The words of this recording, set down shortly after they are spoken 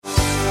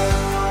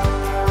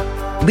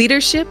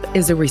Leadership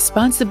is a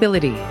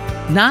responsibility,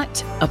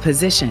 not a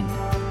position.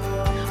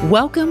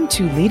 Welcome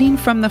to Leading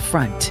from the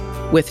Front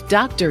with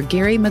Dr.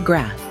 Gary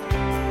McGrath,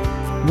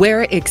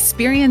 where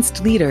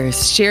experienced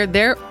leaders share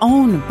their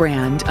own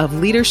brand of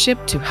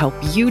leadership to help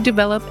you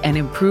develop and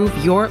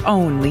improve your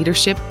own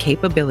leadership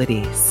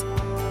capabilities.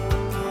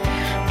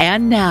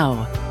 And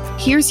now,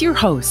 here's your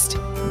host,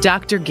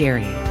 Dr.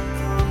 Gary.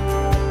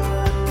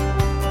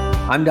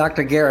 I'm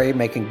Dr. Gary,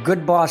 making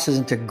good bosses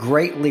into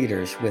great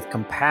leaders with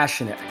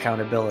compassionate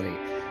accountability.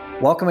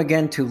 Welcome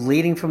again to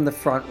Leading from the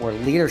Front, where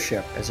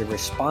leadership is a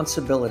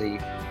responsibility,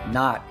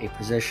 not a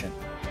position.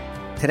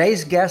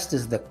 Today's guest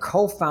is the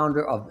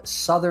co-founder of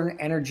Southern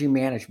Energy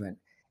Management.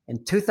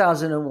 In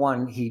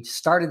 2001, he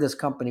started this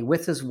company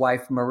with his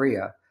wife,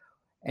 Maria,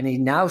 and he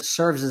now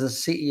serves as a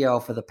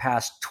CEO for the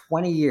past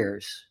 20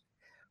 years.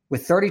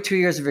 With 32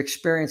 years of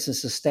experience in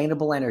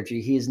sustainable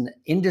energy, he is an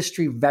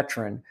industry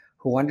veteran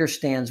who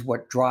understands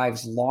what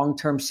drives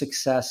long-term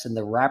success in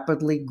the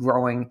rapidly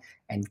growing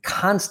and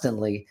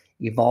constantly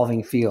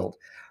evolving field.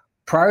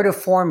 Prior to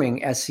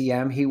forming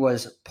SEM, he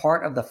was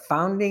part of the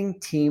founding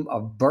team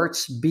of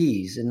Burt's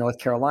Bees in North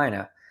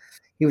Carolina.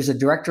 He was a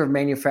director of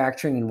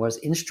manufacturing and was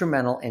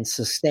instrumental in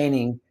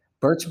sustaining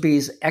Burt's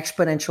Bees'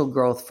 exponential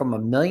growth from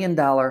 $1 million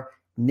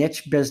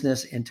niche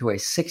business into a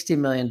 $60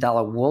 million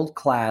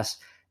world-class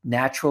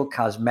natural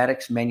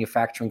cosmetics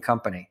manufacturing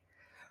company.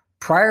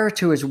 Prior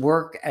to his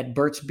work at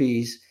Burt's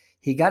Bees,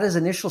 he got his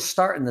initial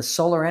start in the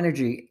solar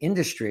energy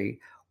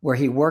industry, where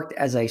he worked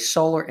as a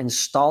solar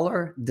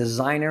installer,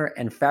 designer,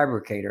 and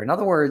fabricator. In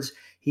other words,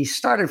 he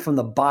started from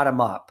the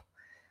bottom up.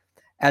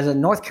 As a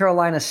North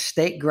Carolina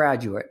State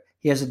graduate,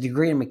 he has a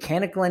degree in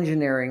mechanical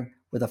engineering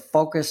with a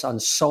focus on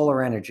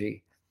solar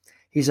energy.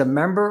 He's a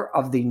member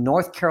of the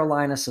North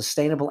Carolina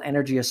Sustainable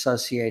Energy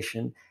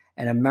Association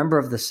and a member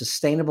of the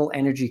Sustainable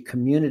Energy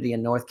Community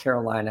in North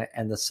Carolina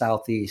and the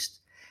Southeast.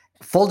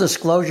 Full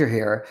disclosure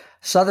here,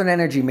 Southern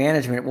Energy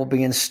Management will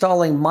be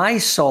installing my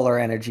solar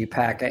energy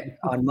packet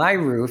on my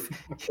roof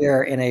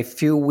here in a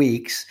few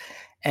weeks.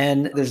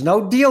 And there's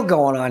no deal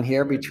going on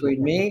here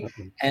between me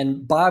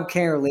and Bob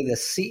Kingery, the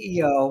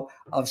CEO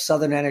of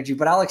Southern Energy,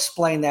 but I'll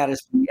explain that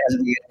as we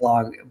get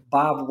along.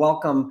 Bob,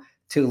 welcome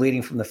to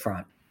Leading from the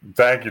Front.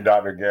 Thank you,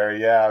 Dr.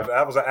 Gary. Yeah,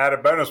 that was an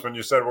added bonus when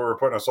you said we were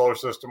putting a solar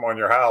system on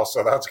your house.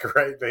 So that's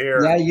great to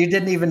hear. Yeah, you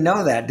didn't even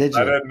know that, did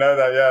you? I didn't know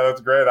that. Yeah, that's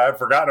great. I had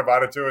forgotten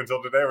about it too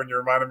until today when you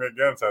reminded me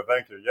again. So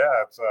thank you.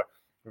 Yeah,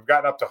 we've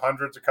gotten up to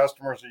hundreds of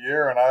customers a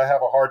year, and I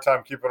have a hard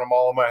time keeping them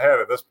all in my head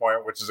at this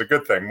point, which is a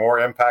good thing. More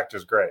impact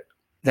is great.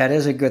 That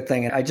is a good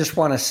thing. And I just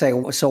want to say,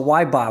 so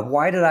why Bob?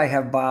 Why did I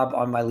have Bob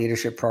on my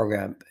leadership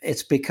program?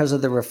 It's because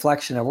of the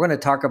reflection. And we're going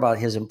to talk about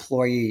his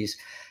employees,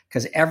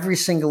 because every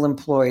single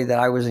employee that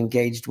I was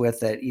engaged with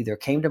that either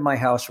came to my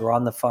house or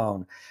on the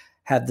phone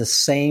had the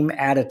same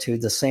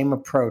attitude, the same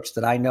approach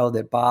that I know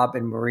that Bob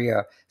and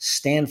Maria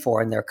stand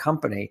for in their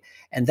company.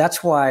 And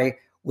that's why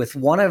with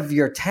one of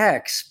your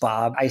texts,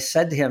 Bob, I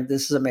said to him,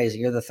 this is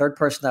amazing. You're the third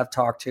person I've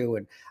talked to,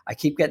 and I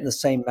keep getting the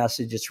same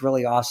message. It's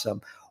really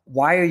awesome.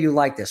 Why are you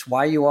like this? Why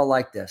are you all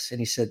like this? And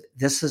he said,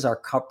 this is our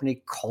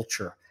company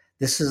culture.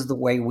 This is the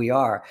way we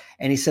are.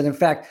 And he said, in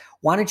fact,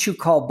 why don't you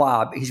call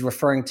Bob? He's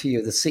referring to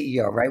you, the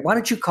CEO, right? Why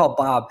don't you call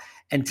Bob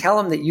and tell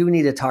him that you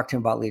need to talk to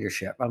him about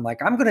leadership? I'm like,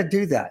 I'm going to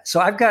do that. So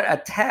I've got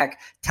a tech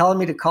telling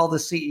me to call the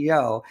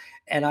CEO,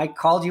 and I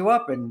called you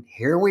up, and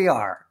here we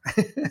are.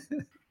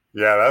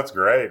 Yeah, that's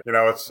great. You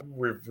know,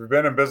 we've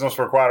been in business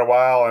for quite a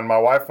while, and my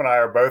wife and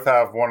I both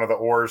have one of the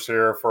oars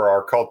here for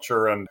our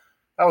culture, and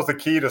that was the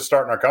key to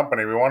starting our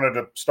company. We wanted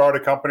to start a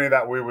company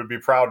that we would be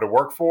proud to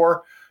work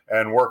for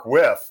and work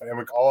with.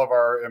 And all of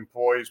our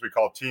employees, we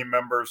call team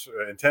members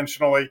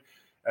intentionally.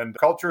 And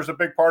culture is a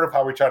big part of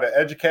how we try to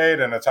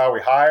educate, and it's how we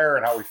hire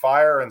and how we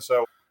fire. And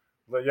so,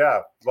 yeah,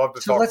 love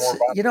to talk more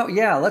about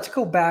it. Let's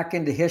go back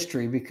into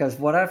history, because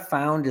what I've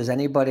found is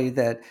anybody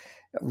that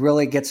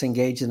really gets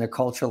engaged in a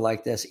culture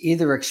like this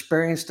either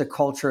experienced a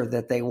culture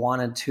that they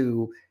wanted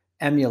to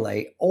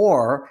emulate,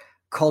 or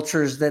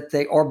cultures that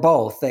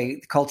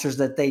cultures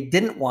that they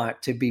didn't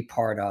want to be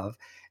part of.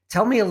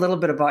 Tell me a little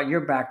bit about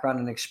your background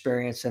and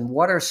experience, and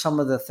what are some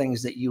of the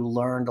things that you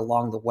learned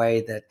along the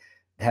way that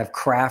have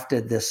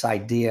crafted this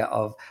idea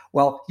of,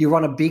 well, you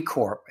run a B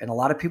Corp, and a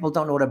lot of people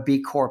don't know what a B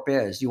Corp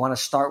is. You want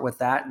to start with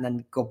that and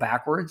then go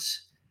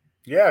backwards?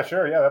 Yeah,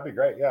 sure. Yeah, that'd be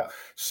great. Yeah.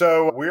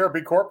 So we are a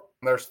B Corp.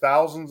 There's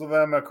thousands of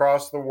them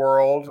across the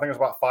world. I think it's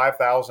about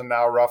 5,000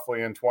 now,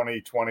 roughly in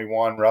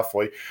 2021,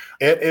 roughly.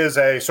 It is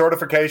a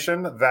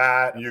certification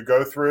that you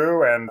go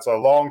through, and it's a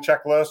long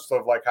checklist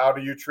of like, how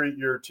do you treat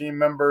your team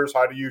members?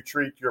 How do you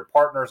treat your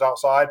partners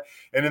outside?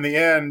 And in the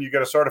end, you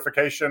get a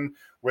certification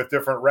with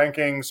different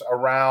rankings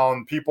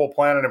around people,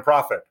 planet, and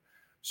profit.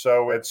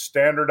 So it's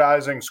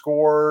standardizing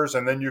scores,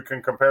 and then you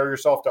can compare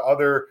yourself to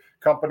other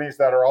companies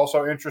that are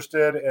also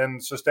interested in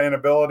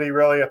sustainability,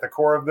 really at the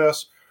core of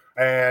this.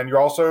 And you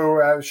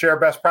also share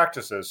best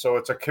practices. So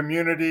it's a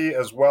community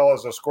as well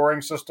as a scoring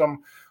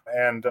system.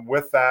 And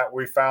with that,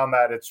 we found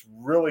that it's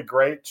really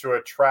great to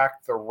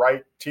attract the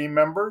right team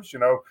members. You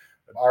know,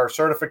 Our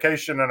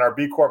certification and our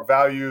B Corp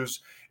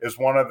values is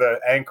one of the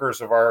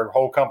anchors of our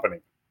whole company.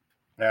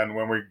 And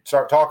when we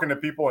start talking to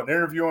people and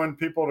interviewing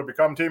people to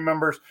become team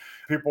members,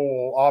 people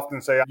will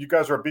often say, you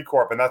guys are a B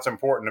Corp, and that's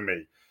important to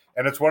me.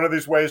 And it's one of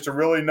these ways to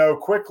really know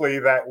quickly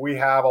that we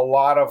have a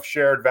lot of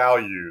shared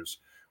values,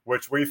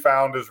 which we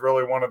found is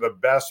really one of the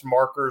best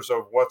markers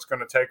of what's going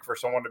to take for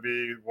someone to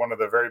be one of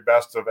the very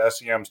best of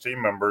SEM's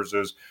team members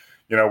is,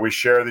 we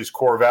share these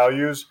core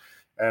values.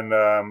 And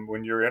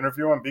when you're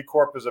interviewing, B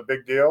Corp is a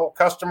big deal.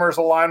 Customers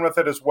align with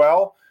it as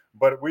well,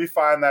 but we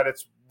find that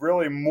it's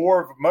really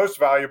most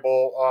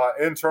valuable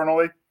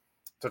internally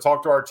to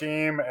talk to our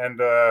team and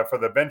for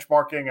the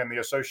benchmarking and the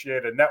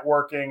associated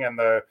networking and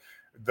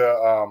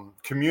the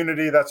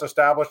community that's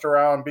established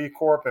around B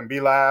Corp and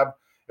B Lab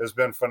has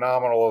been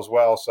phenomenal as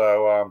well.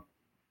 So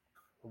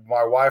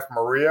my wife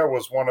Maria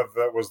was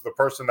the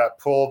person that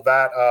pulled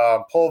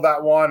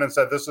that one and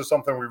said, this is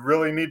something we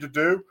really need to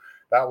do.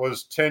 That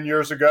was 10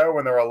 years ago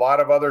when there were a lot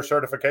of other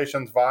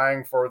certifications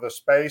vying for the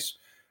space.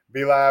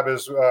 B Lab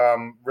has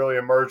really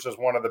emerged as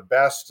one of the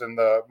best and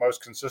the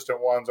most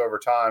consistent ones over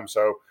time.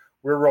 So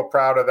we're real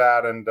proud of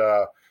that, and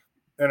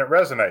it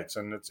resonates,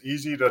 and it's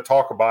easy to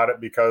talk about it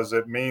because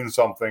it means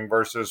something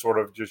versus sort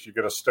of just you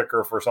get a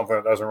sticker for something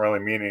that doesn't really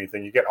mean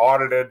anything. You get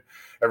audited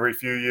every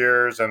few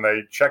years, and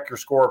they check your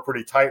score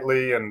pretty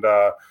tightly, and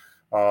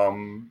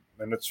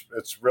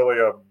it's really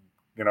a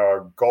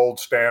gold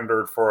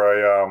standard for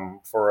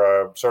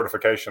a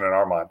certification in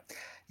our mind.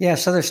 Yeah,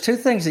 so there's two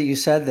things that you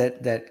said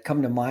that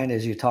come to mind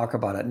as you talk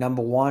about it.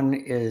 Number one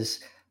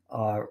is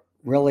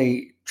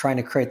really trying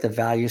to create the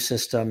value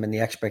system and the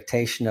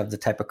expectation of the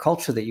type of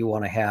culture that you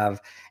want to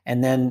have,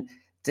 and then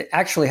to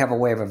actually have a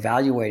way of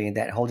evaluating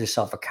that, hold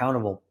yourself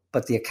accountable.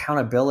 But the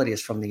accountability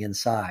is from the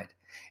inside.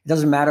 It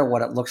doesn't matter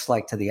what it looks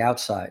like to the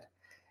outside.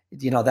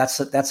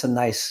 That's a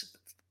nice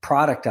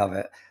product of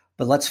it.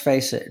 But let's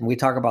face it, and we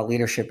talk about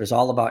leadership is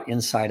all about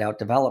inside out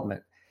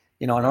development.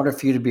 In order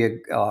for you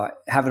to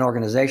have an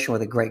organization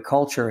with a great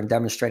culture and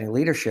demonstrating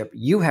leadership,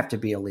 you have to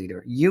be a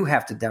leader. You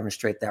have to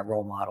demonstrate that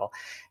role model.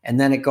 And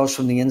then it goes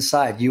from the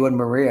inside. You and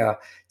Maria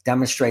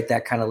demonstrate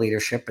that kind of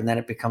leadership, and then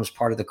it becomes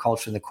part of the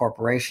culture of the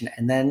corporation.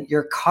 And then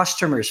your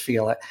customers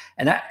feel it.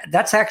 And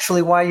that's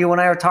actually why you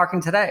and I are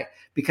talking today,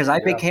 because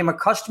I became a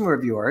customer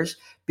of yours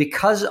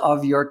because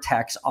of your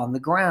techs on the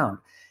ground.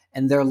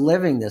 And they're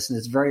living this, and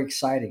it's very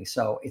exciting.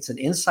 So it's an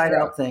inside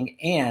out thing.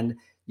 And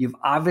you've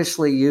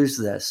obviously used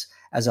this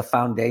as a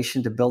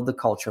foundation to build the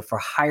culture for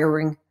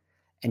hiring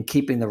and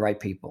keeping the right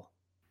people.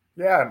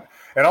 Yeah,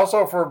 and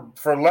also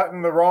for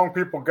letting the wrong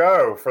people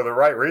go for the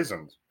right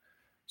reasons.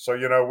 So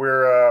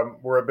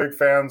we're a big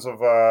fans of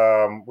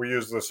we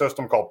use the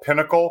system called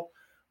Pinnacle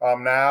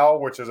now,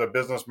 which is a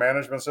business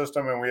management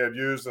system, and we had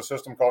used the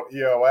system called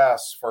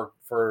EOS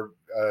for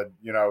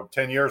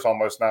 10 years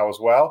almost now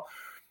as well.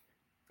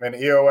 And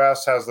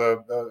EOS has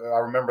I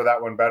remember that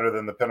one better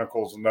than the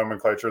Pinnacle's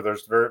nomenclature.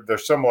 They're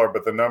similar,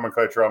 but the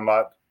nomenclature I'm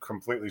not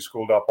completely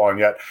schooled up on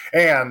yet.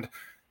 And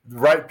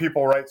right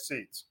people, right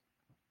seats.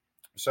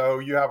 So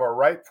you have a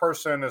right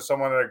person as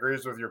someone that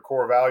agrees with your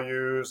core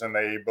values and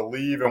they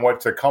believe in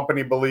what the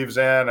company believes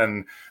in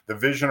and the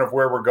vision of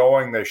where we're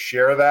going. They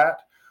share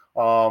that.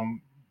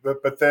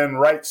 But then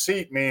right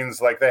seat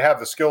means like they have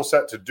the skill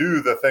set to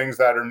do the things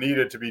that are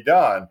needed to be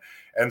done.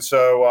 And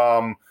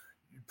so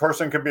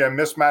person could be a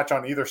mismatch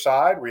on either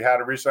side. We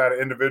had recently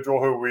an individual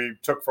who we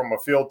took from a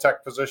field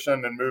tech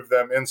position and moved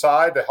them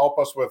inside to help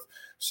us with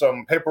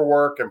some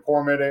paperwork and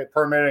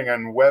permitting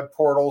and web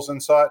portals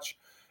and such.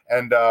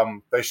 And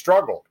they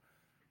struggled.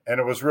 And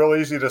it was real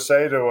easy to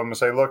say to them,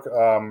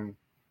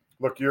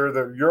 look, you're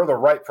the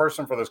right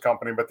person for this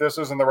company, but this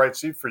isn't the right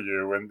seat for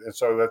you. And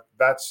so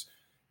that's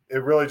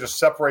it really just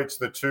separates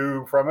the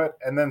two from it.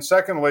 And then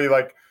secondly,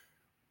 like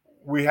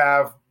we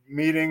have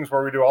meetings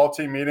where we do all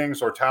team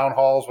meetings or town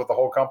halls with the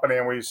whole company,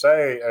 and we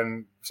say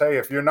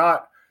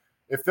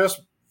if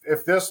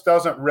this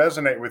doesn't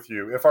resonate with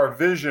you, if our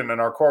vision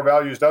and our core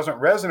values doesn't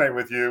resonate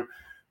with you,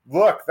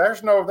 look,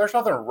 there's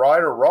nothing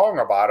right or wrong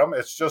about them.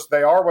 It's just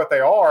they are what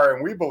they are,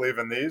 and we believe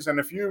in these. And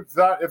if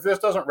this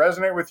doesn't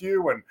resonate with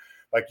you, and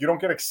like you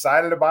don't get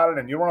excited about it,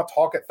 and you want to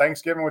talk at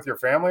Thanksgiving with your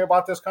family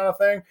about this kind of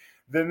thing,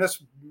 then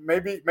this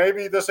maybe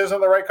this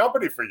isn't the right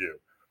company for you.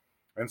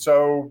 And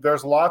so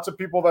there's lots of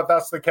people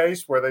that's the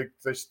case where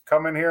they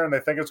come in here and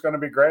they think it's going to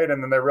be great.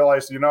 And then they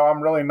realize,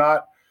 I'm really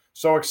not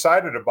so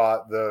excited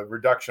about the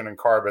reduction in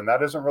carbon.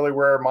 That isn't really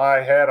where my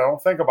head, I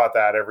don't think about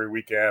that every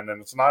weekend.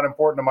 And it's not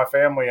important to my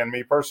family and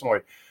me personally.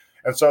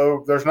 And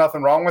so there's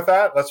nothing wrong with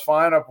that. Let's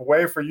find a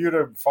way for you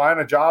to find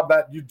a job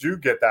that you do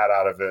get that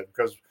out of it,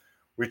 because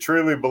we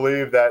truly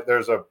believe that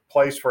there's a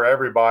place for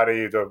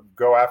everybody to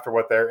go after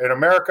in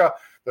America,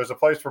 there's a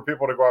place for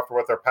people to go after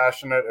what they're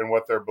passionate and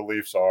what their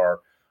beliefs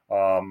are.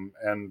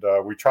 And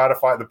we try to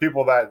find the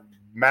people that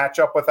match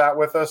up with that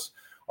with us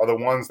are the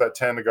ones that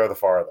tend to go the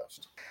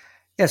farthest.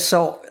 Yeah.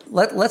 So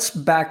let's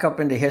back up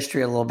into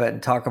history a little bit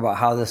and talk about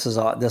how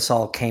this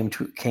all came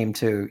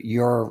to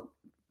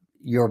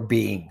your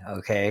being.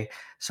 Okay.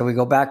 So we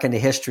go back into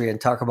history and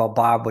talk about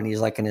Bob when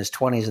he's like in his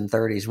 20s and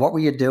 30s. What were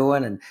you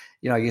doing? And,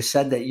 you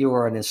said that you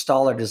were an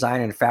installer,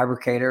 designer, and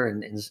fabricator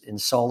in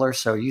solar.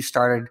 So you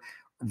started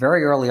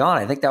very early on.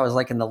 I think that was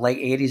like in the late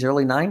 80s,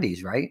 early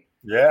 90s, right?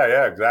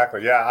 Yeah,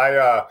 exactly.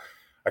 Yeah,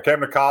 I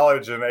came to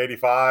college in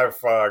 '85.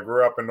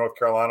 Grew up in North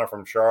Carolina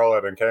from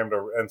Charlotte, and came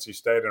to NC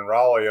State in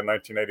Raleigh in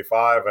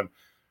 1985. And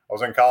I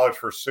was in college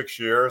for 6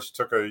 years.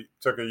 Took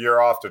a year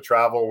off to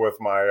travel with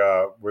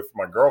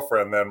my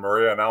girlfriend then,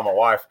 Maria, now my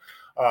wife.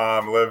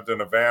 Lived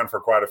in a van for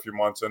quite a few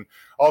months, and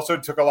also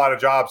took a lot of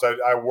jobs.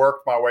 I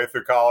worked my way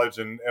through college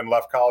and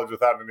left college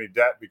without any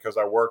debt because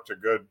I worked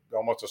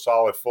almost a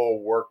solid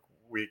full work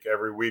week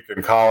every week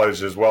in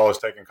college, as well as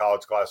taking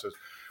college classes.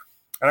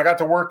 And I got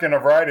to work in a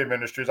variety of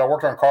industries. I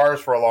worked on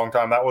cars for a long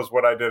time. That was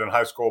what I did in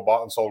high school,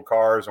 bought and sold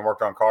cars and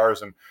worked on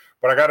cars.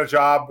 But I got a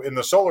job in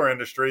the solar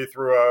industry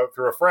through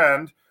a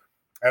friend,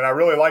 and I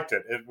really liked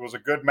it. It was a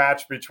good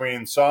match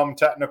between some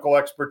technical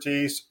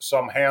expertise,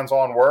 some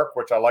hands-on work,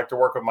 which I like to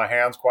work with my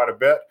hands quite a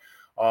bit.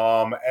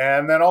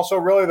 And then also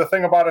really the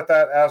thing about it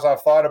that as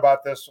I've thought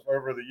about this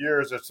over the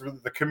years, it's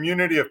the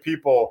community of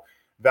people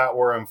that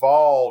were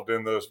involved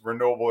in the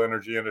renewable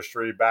energy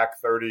industry back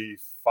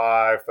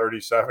 35,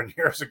 37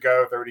 years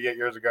ago, 38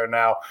 years ago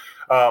now,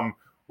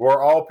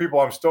 were all people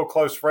I'm still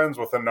close friends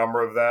with, a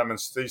number of them, and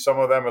see some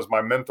of them as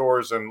my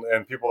mentors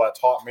and people that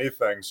taught me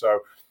things.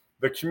 So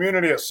the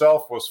community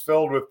itself was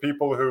filled with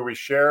people who we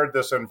shared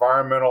this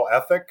environmental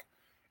ethic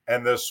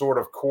and this sort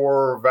of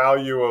core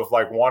value of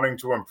like wanting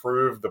to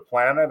improve the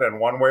planet in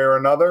one way or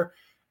another.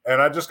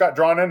 And I just got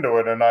drawn into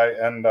it. And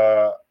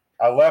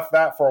I left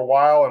that for a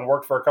while and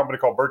worked for a company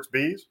called Burt's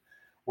Bees,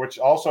 which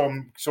also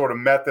sort of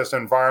met this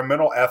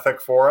environmental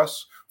ethic for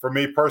us, for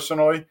me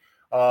personally.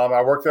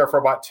 I worked there for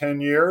about 10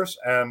 years,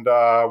 and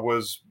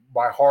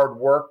my hard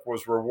work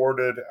was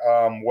rewarded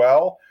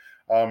well.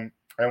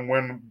 And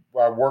when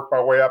I worked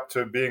my way up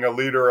to being a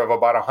leader of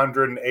about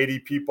 180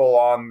 people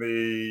on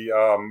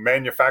the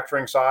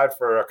manufacturing side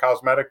for a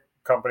cosmetic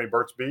company,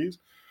 Burt's Bees.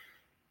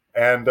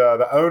 And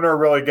the owner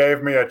really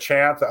gave me a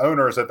chance. The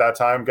owners at that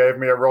time gave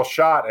me a real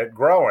shot at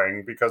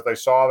growing because they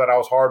saw that I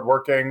was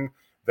hardworking.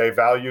 They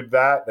valued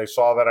that. They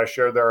saw that I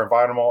shared their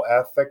environmental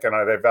ethic, and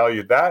they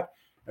valued that.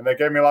 And they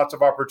gave me lots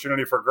of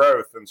opportunity for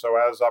growth. And so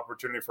as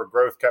opportunity for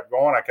growth kept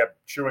going, I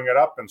kept chewing it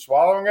up and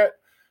swallowing it,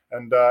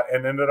 and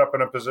ended up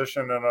in a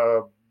position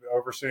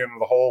overseeing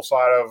the whole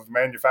side of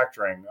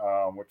manufacturing,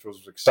 which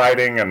was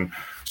exciting and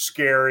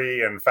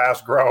scary and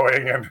fast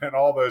growing and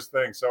all those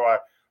things. So I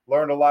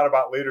learned a lot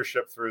about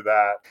leadership through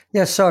that.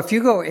 Yeah. So if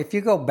you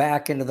go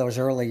back into those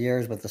early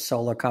years with the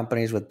solar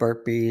companies, with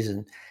Burt Bees,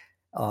 and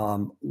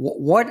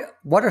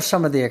what are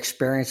some of the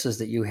experiences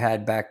that you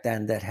had back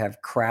then that have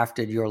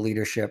crafted your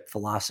leadership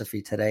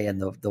philosophy today and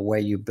the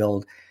way you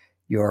build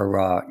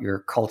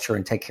your culture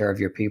and take care of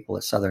your people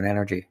at Southern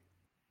Energy?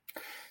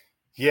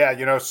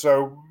 Yeah,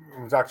 so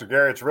Dr.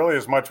 Gary, it's really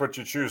as much what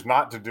you choose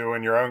not to do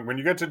in your own. When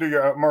you get to do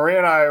your own, Maria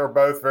and I are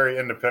both very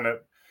independent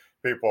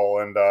people.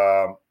 And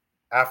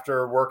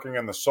after working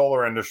in the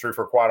solar industry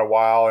for quite a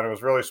while, and it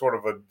was really sort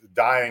of a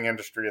dying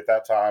industry at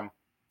that time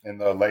in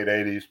the late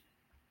 80s,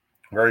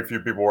 very few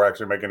people were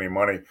actually making any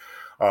money.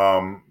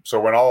 So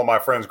when all of my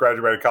friends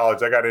graduated college,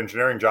 they got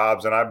engineering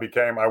jobs, and I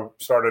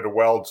started to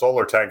weld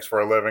solar tanks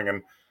for a living.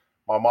 And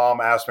my mom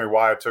asked me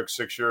why it took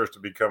 6 years to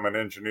become an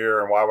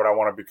engineer, and why would I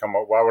want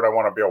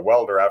to be a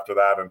welder after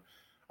that? And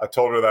I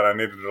told her that I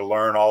needed to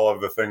learn all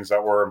of the things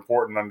that were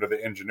important under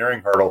the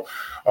engineering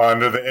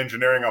under the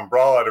engineering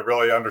umbrella, to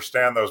really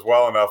understand those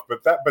well enough.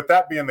 But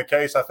that being the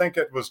case, I think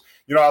it was,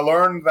 I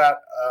learned that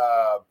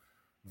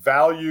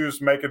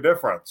values make a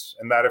difference,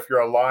 and that if you're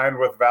aligned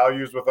with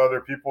values with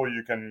other people,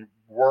 you can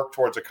work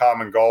towards a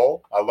common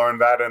goal. I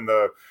learned that in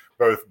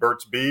both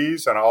Burt's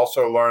Bees, and I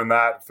also learned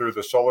that through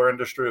the solar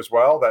industry as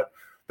well,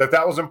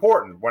 that was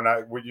important. When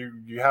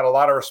you had a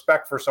lot of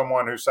respect for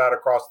someone who sat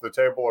across the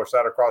table or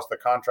sat across the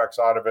contract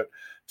side of it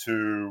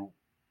to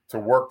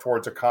work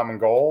towards a common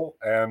goal.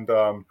 And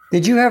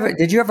did you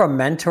have a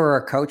mentor or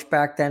a coach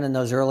back then in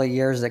those early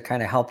years that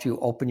kind of helped you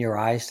open your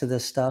eyes to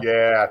this stuff?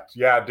 Yeah,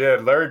 I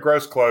did. Larry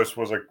Grossclose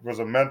was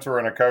a mentor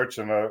and a coach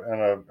and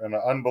an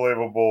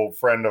unbelievable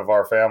friend of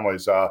our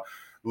families.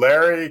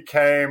 Larry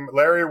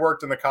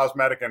worked in the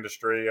cosmetic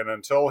industry, and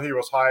until he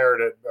was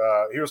hired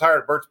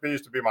at Burt's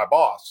Bees to be my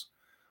boss.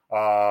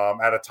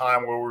 At a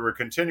time where we were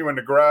continuing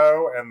to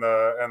grow, and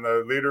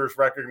the leaders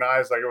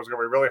recognized like it was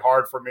going to be really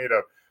hard for me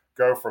to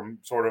go from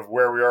sort of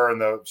where we are in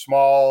the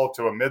small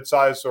to a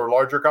mid-sized or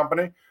larger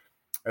company.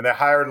 And they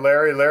hired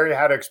Larry. Larry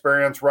had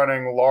experience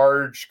running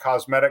large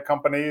cosmetic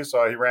companies.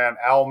 He ran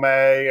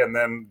Almay and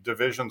then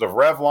divisions of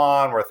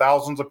Revlon, where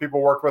thousands of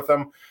people worked with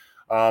him.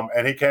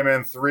 And he came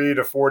in 3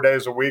 to 4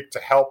 days a week to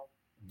help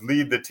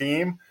lead the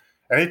team.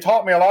 And he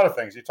taught me a lot of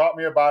things. He taught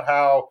me about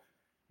how,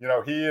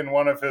 he and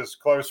one of his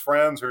close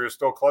friends who he's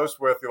still close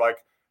with,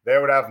 they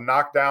would have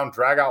knockdown,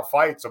 drag out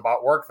fights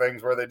about work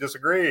things where they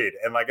disagreed.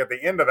 And at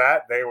the end of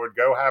that, they would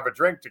go have a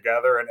drink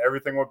together and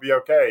everything would be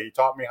okay. He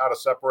taught me how to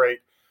separate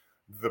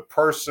the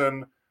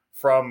person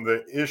from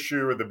the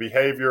issue or the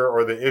behavior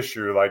or the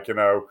issue, like,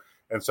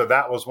 and so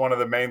that was one of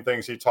the main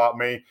things he taught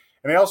me.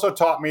 And he also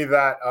taught me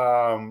that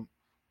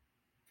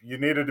you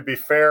needed to be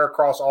fair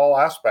across all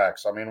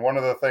aspects. I mean, one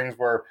of the things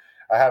where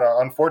I had an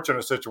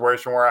unfortunate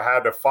situation where I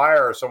had to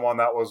fire someone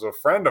that was a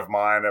friend of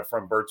mine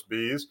from Burt's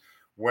Bees,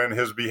 when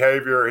his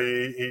behavior,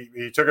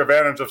 he took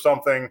advantage of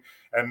something,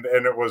 and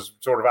it was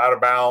sort of out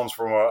of bounds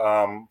from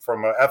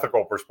an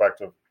ethical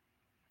perspective.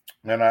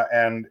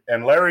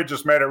 And Larry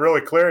just made it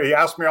really clear. He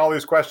asked me all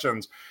these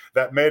questions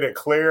that made it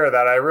clear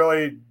that I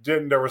really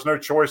didn't, there was no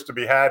choice to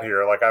be had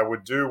here. Like, I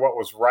would do what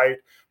was right,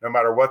 no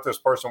matter what this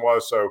person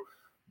was. So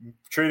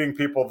treating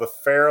people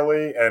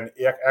fairly and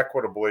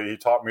equitably, he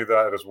taught me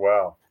that as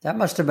well. That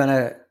must have been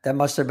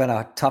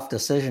a tough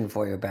decision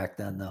for you back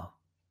then, though.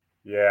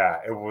 Yeah,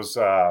 it was.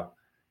 I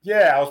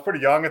was pretty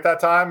young at that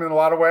time in a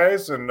lot of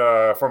ways, and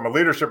from a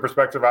leadership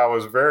perspective, I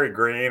was very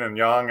green and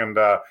young, and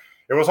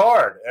it was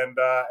hard. And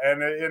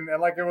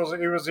like he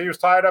was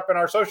tied up in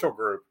our social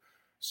group.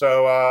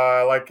 So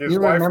like his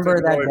wife. You remember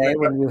that day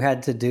when you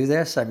had to do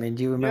this? I mean,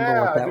 do you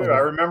remember what that was? I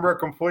remember it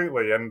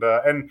completely. And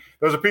there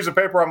was a piece of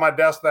paper on my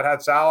desk that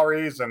had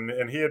salaries,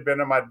 and he had been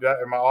in my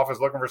office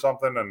looking for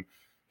something, and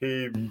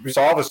he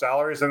saw the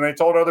salaries, and they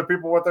told other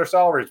people what their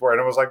salaries were, and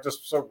it was like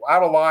just so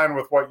out of line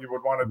with what you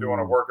would want to do in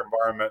a work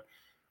environment.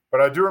 But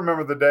I do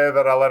remember the day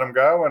that I let him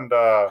go, and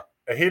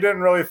he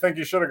didn't really think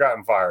he should have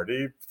gotten fired.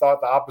 He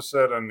thought the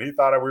opposite, and he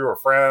thought we were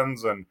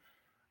friends, and.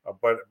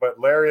 But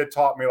Larry had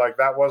taught me, like,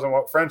 that wasn't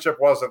what friendship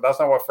wasn't. That's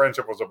not what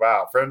friendship was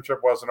about.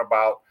 Friendship wasn't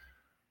about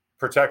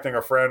protecting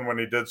a friend when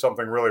he did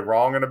something really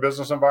wrong in a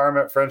business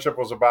environment. Friendship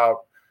was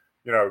about,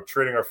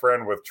 treating a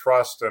friend with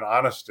trust and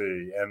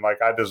honesty. And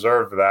like, I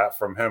deserved that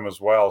from him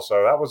as well.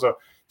 So that was a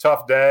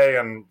tough day.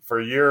 And for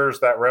years,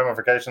 that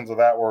ramifications of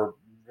that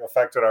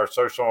affected our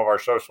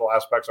social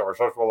aspects of our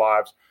social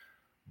lives.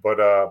 But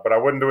I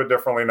wouldn't do it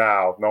differently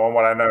now. Knowing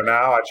what I know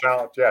now,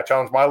 I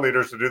challenge my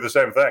leaders to do the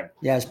same thing.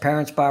 Yeah, as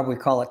parents, Bob, we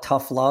call it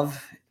tough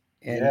love.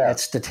 And at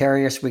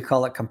Statarius, we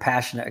call it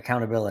compassionate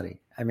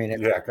accountability. I mean,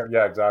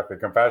 exactly.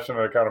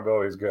 Compassionate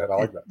accountability is good. I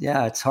like that.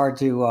 Yeah, it's hard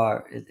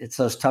to, it's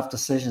those tough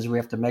decisions we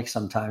have to make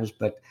sometimes,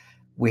 but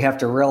we have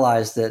to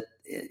realize that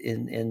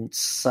in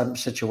some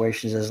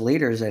situations as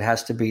leaders, it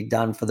has to be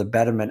done for the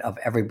betterment of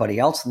everybody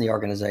else in the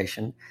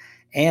organization.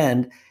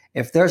 And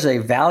if there's a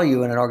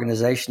value in an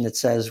organization that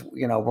says,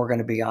 we're going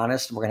to be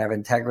honest, we're going to have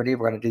integrity,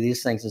 we're going to do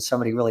these things, and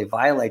somebody really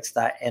violates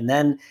that and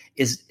then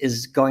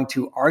is going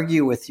to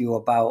argue with you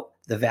about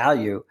the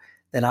value,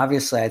 then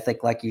obviously I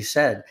think, like you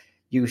said,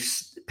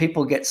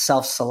 people get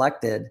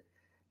self-selected,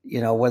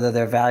 whether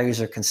their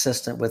values are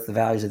consistent with the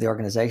values of the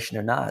organization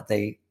or not.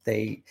 They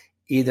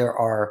either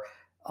are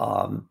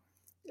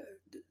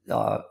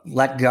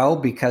let go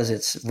because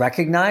it's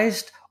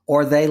recognized,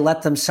 or they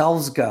let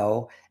themselves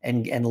go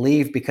and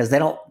leave because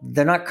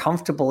they're not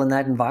comfortable in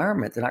that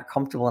environment. They're not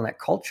comfortable in that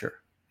culture,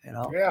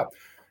 Yeah.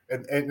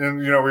 And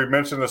we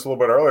mentioned this a little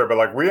bit earlier, but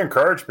like, we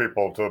encourage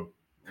people to,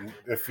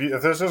 if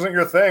this isn't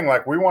your thing,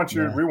 like, we want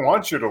you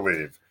to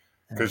leave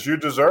because you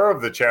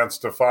deserve the chance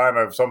to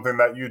find something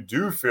that you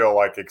do feel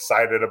like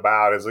excited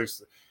about. At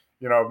least,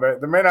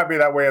 there may not be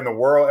that way in the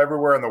world,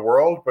 everywhere in the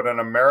world, but in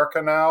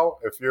America now,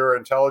 if you're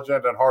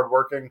intelligent and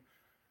hardworking,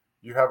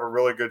 you have a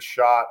really good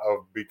shot of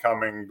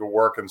becoming the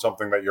work and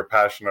something that you're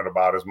passionate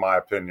about, is my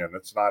opinion.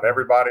 It's not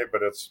everybody,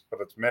 but it's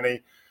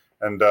many.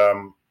 And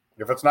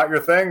if it's not your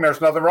thing,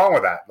 there's nothing wrong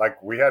with that.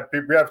 Like, we had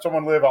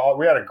someone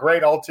we had a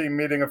great all-team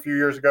meeting a few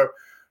years ago.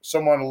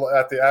 Someone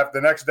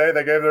the next day,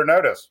 they gave their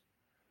notice.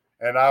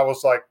 And I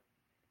was like,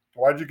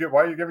 why are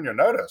you giving your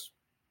notice?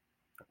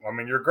 I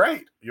mean, you're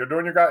great. You're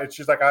doing your guy.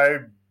 She's like, I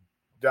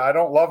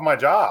don't love my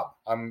job.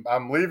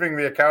 I'm leaving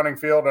the accounting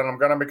field and I'm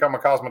going to become a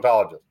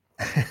cosmetologist.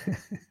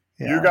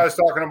 Yeah. You guys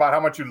talking about how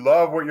much you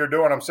love what you're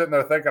doing. I'm sitting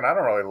there thinking, I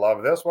don't really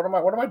love this. What am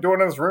I doing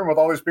in this room with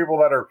all these people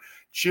that are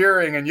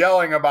cheering and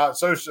yelling about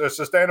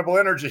sustainable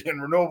energy and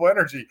renewable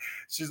energy?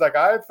 She's like,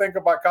 I think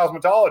about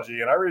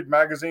cosmetology and I read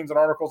magazines and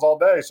articles all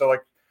day. So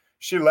like,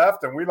 she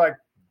left and we like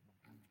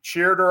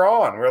cheered her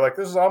on. We're like,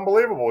 this is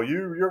unbelievable.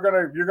 You're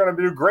gonna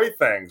do great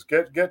things.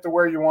 Get to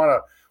where you want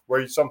to,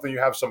 where something you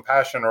have some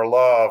passion or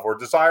love or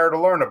desire to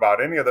learn about.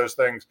 Any of those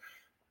things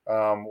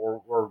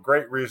were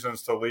great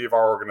reasons to leave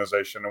our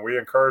organization, and we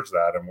encourage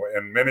that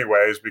in many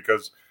ways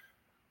because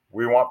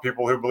we want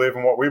people who believe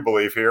in what we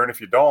believe here. And if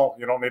you don't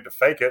need to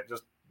fake it.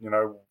 Just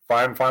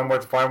find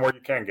where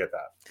you can get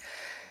that.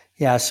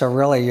 Yeah. So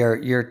really,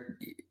 you're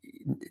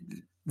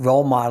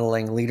role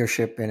modeling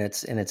leadership in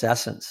its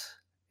essence.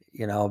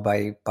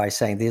 By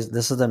saying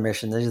this is the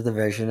mission, this is the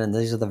vision, and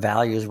these are the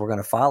values we're going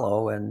to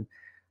follow, and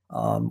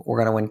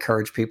we're going to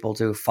encourage people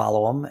to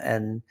follow them.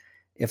 And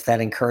if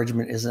that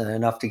encouragement isn't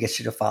enough to get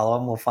you to follow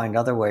them, we'll find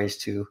other ways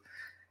to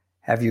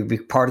have you be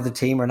part of the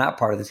team or not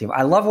part of the team.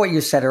 I love what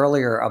you said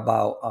earlier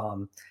about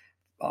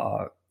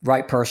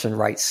right person,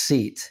 right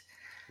seat.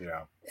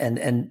 Yeah.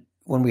 And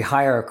when we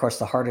hire, of course,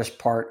 the hardest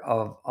part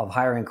of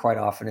hiring quite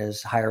often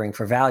is hiring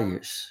for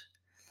values.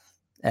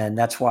 And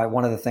that's why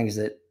one of the things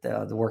that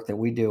the work that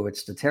we do at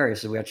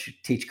Statarius is we actually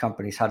teach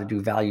companies how to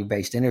do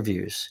value-based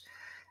interviews.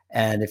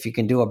 And if you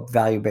can do a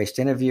value-based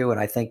interview, and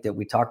I think that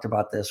we talked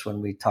about this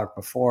when we talked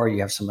before, you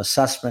have some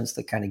assessments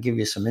that kind of give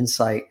you some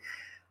insight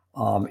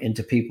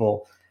into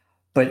people.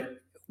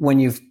 But when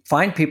you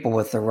find people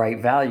with the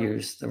right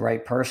values, the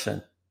right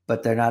person,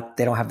 but they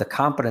don't have the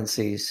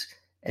competencies,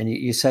 and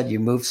you said you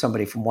move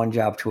somebody from one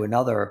job to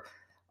another.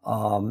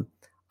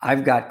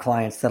 I've got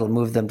clients that'll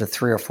move them to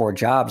 3 or 4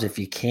 jobs if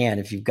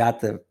you've got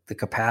the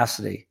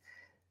capacity,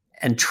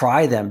 and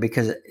try them,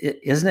 because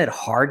isn't it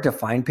hard to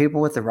find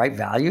people with the right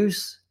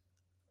values?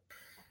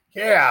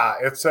 Yeah,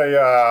 it's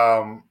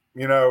we're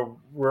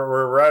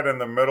right in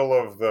the middle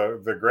of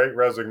the Great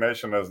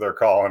Resignation, as they're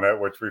calling it,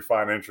 which we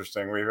find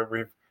interesting.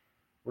 We're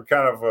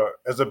kind of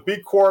as a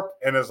B Corp,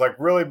 and is like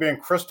really being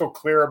crystal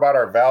clear about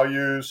our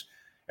values,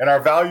 and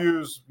our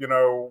values.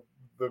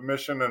 The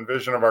mission and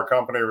vision of our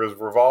company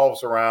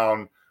revolves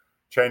around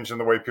changing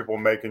the way people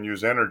make and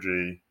use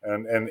energy,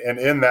 and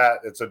in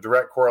that, it's a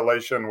direct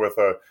correlation with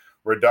a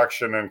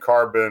reduction in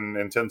carbon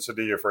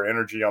intensity for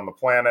energy on the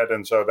planet.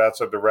 And so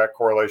that's a direct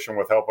correlation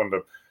with helping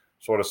to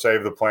sort of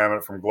save the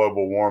planet from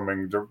global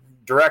warming,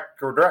 direct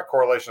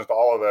correlations to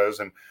all of those.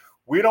 And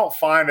we don't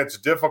find it's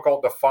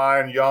difficult to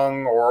find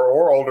young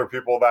or older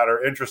people that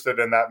are interested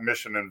in that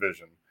mission and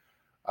vision.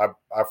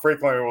 I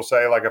frequently will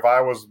say, like, if I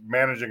was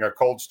managing a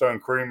Cold Stone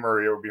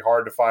Creamery, it would be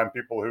hard to find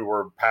people who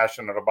were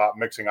passionate about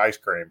mixing ice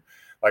cream.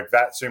 Like,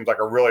 that seems like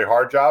a really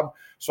hard job.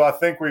 So I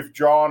think we've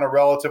drawn a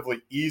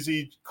relatively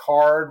easy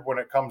card when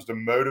it comes to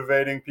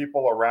motivating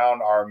people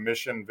around our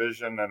mission,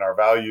 vision, and our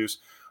values.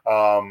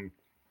 And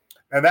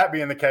that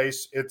being the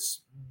case,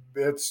 it's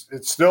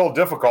still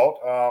difficult.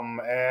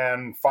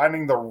 And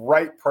finding the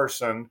right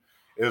person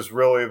is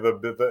really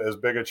as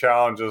big a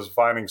challenge as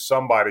finding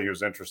somebody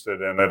who's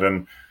interested in it.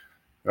 And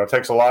it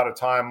takes a lot of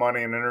time,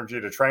 money, and energy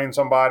to train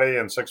somebody.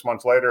 And 6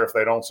 months later, if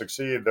they don't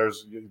succeed,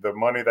 there's the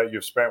money that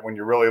you've spent when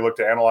you really look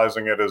to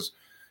analyzing it is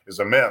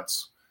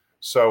immense.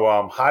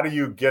 So how do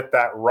you get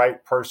that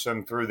right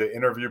person through the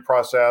interview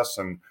process?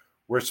 And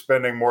we're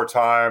spending more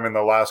time in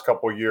the last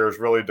couple of years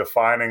really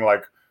defining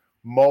like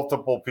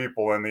multiple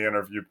people in the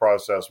interview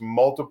process,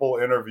 multiple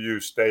interview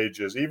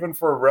stages, even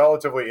for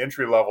relatively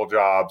entry-level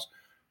jobs,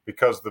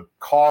 because the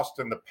cost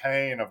and the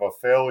pain of a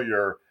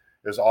failure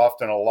is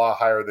often a lot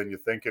higher than you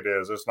think it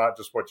is. It's not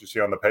just what you see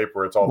on the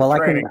paper. It's all the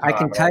training. I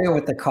can tell you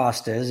what the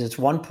cost is. It's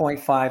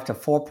 1.5 to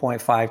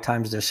 4.5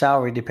 times their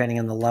salary, depending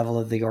on the level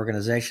of the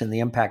organization, the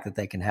impact that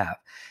they can have.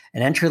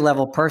 An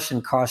entry-level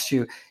person costs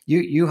you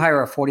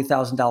hire a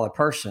 $40,000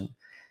 person.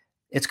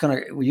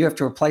 You have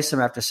to replace them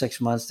after 6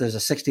 months. There's a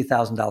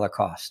 $60,000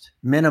 cost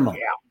minimum.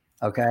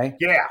 Yeah. Okay.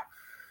 Yeah.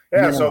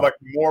 Minimum. So like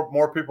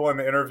more people in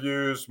the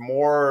interviews,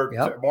 more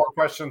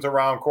questions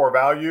around core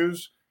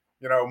values.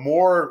 I'm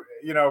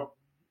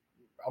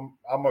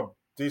a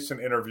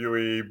decent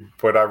interviewee,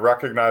 but I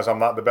recognize I'm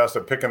not the best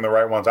at picking the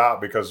right ones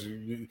out, because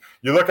you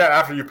look at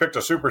after you picked a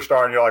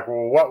superstar and you're like,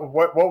 well, what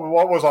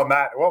was on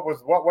that?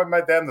 What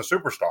made them the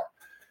superstar?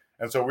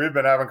 And so we've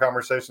been having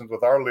conversations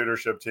with our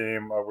leadership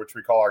team, which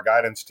we call our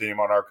guidance team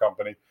on our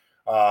company,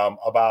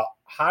 about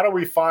how do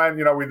we find,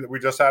 we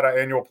just had an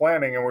annual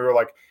planning, and we were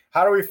like,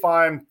 how do we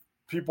find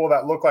people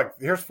that look like,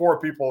 here's 4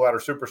 people that are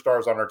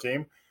superstars on our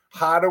team.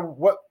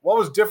 What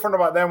was different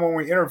about them when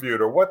we interviewed,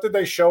 or what did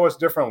they show us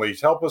differently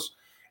to help us?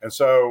 And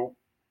so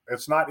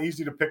it's not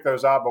easy to pick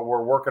those out, but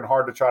we're working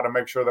hard to try to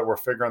make sure that we're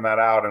figuring that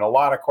out. And a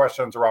lot of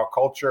questions around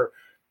culture.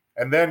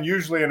 And then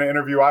usually in an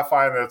interview, I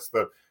find that it's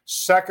the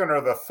second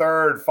or the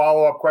third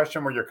follow-up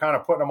question where you're kind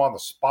of putting them on the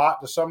spot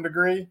to some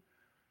degree.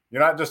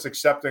 You're not just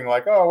accepting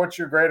like, oh, what's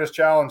your greatest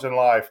challenge in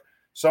life?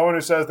 Someone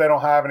who says they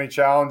don't have any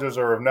challenges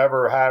or have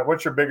never had,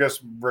 what's your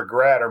biggest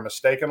regret or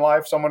mistake in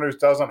life? Someone who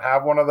doesn't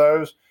have one of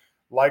those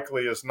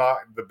likely is not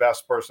the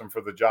best person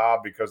for the job,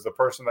 because the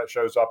person that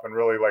shows up and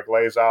really like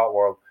lays out,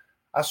 well,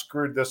 I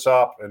screwed this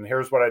up and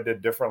here's what I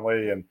did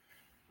differently. And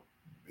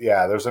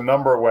yeah, there's a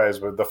number of ways,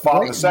 but the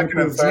second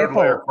and third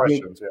layer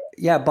questions.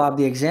 Yeah, Bob,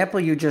 the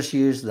example you just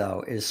used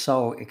though is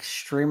so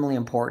extremely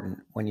important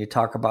when you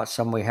talk about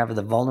somebody having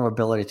the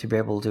vulnerability to be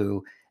able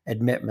to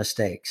admit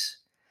mistakes.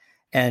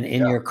 And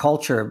in your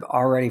culture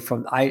already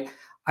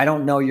I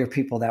don't know your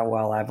people that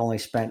well. I've only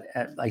spent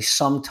a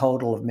sum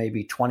total of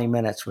maybe 20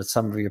 minutes with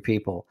some of your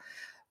people.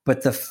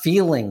 But the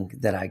feeling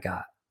that I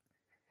got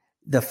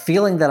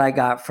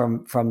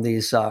from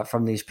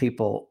these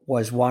people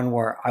was one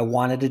where I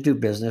wanted to do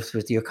business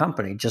with your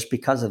company just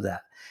because of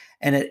that.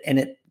 And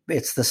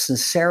it's the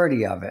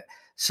sincerity of it.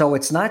 So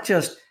it's not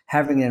just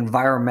having an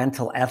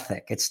environmental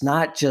ethic. It's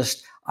not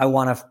just, I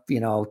want to,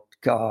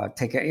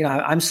 take it.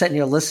 I'm sitting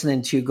here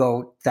listening to you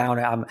go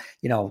down.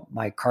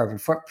 My carbon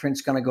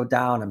footprint's going to go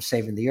down. I'm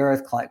saving the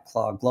earth,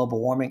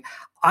 global warming.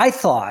 I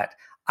thought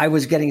I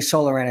was getting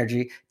solar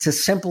energy to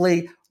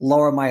simply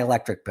lower my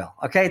electric bill.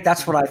 Okay.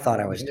 That's what I thought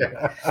I was doing.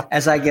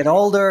 As I get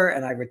older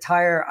and I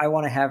retire, I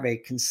want to have a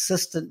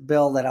consistent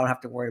bill that I don't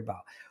have to worry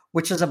about,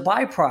 which is a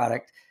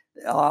byproduct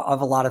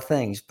of a lot of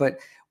things. But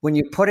when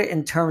you put it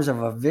in terms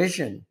of a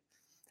vision,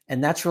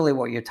 and that's really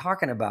what you're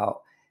talking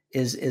about,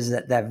 is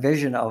that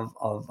vision of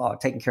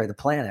taking care of the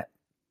planet.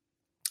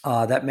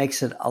 that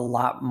makes it a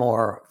lot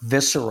more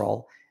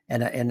visceral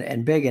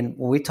and big. And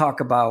when we talk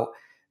about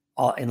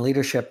in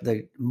leadership,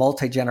 the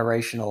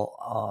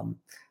multi-generational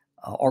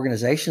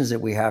organizations that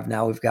we have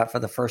now, we've got for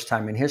the first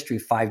time in history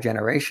 5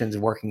 generations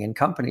working in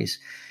companies,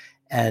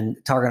 and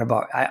talking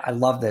about, I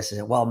love this.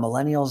 Well,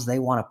 millennials, they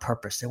want a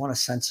purpose. They want a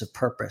sense of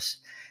purpose.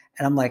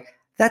 And I'm like,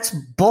 that's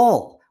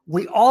bull.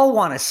 We all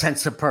want a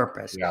sense of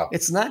purpose. Yeah.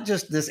 It's not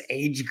just this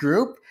age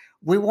group.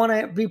 We want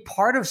to be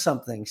part of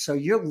something. So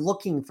you're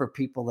looking for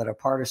people that are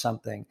part of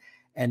something.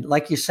 And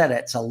like you said,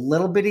 it's a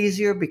little bit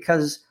easier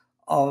because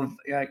of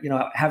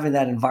having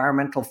that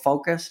environmental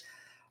focus.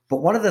 But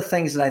one of the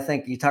things that I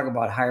think you talk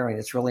about hiring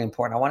that's really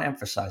important, I want to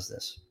emphasize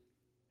this,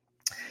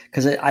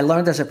 because I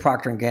learned this at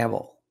Procter &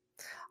 Gamble.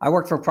 I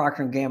worked for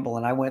Procter & Gamble,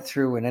 and I went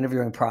through an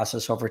interviewing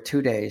process over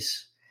 2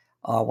 days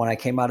when I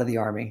came out of the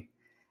Army.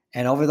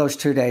 And over those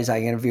 2 days, I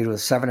interviewed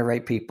with 7 or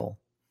 8 people.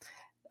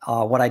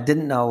 What I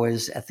didn't know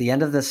is at the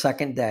end of the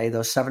second day,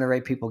 those 7 or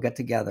 8 people get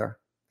together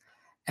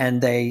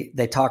and they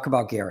talk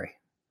about Gary.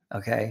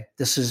 Okay.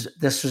 This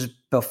was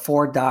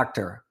before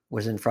doctor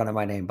was in front of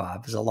my name,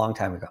 Bob. It was a long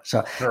time ago.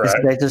 So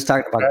they just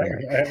talked about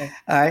Gary.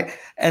 All right.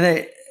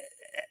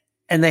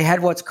 And they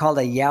had what's called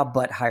a yeah,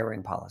 but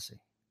hiring policy.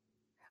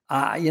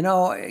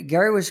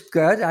 Gary was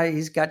good.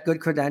 He's got good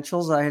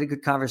credentials. I had a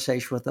good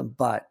conversation with him,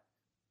 but.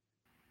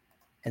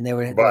 And they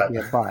would be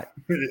a but.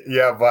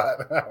 Yeah, but.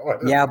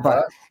 Yeah,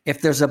 but.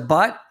 If there's a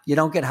but, you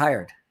don't get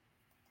hired.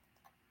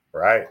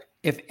 Right.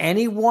 If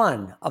any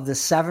one of the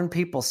 7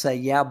 people say,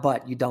 yeah,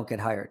 but, you don't get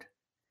hired.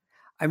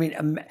 I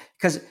mean,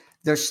 because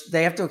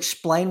they have to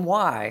explain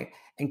why.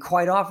 And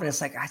quite often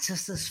it's like, it's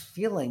just this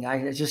feeling.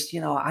 I just,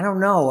 I don't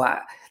know.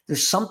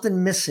 There's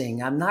something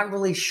missing. I'm not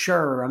really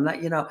sure. I'm not,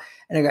 and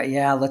I go,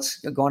 yeah, let's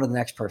go on to the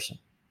next person.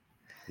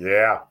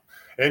 Yeah.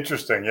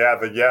 Interesting. Yeah.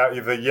 The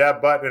yeah,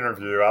 but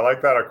interview. I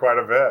like that quite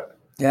a bit.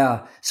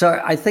 Yeah.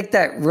 So I think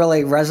that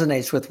really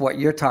resonates with what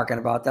you're talking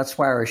about. That's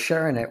why I was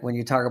sharing it when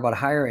you talk about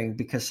hiring,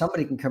 because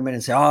somebody can come in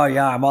and say, oh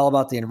yeah, I'm all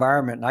about the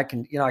environment. And I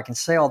can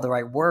say all the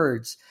right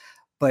words,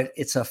 but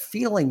it's a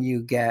feeling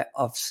you get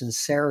of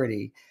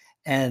sincerity.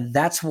 And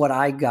that's what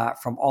I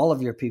got from all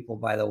of your people,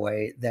 by the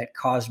way, that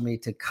caused me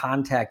to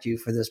contact you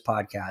for this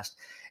podcast,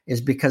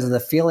 is because of the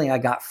feeling I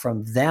got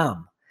from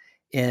them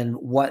in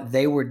what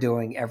they were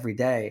doing every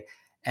day.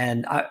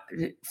 And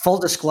full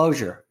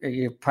disclosure,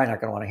 you're probably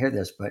not going to want to hear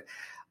this, but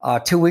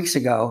 2 weeks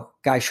ago,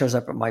 guy shows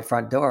up at my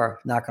front door,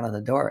 knocking on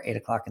the door,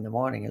 8:00 in the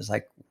morning. Is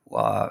like,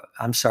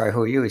 I'm sorry,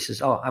 who are you? He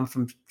says, oh, I'm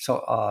from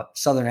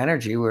Southern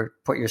Energy. We're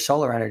put your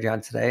solar energy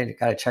on today, and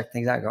got to check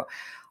things out. I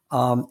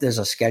go, there's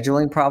a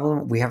scheduling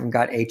problem. We haven't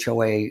got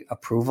HOA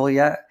approval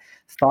yet.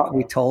 Thought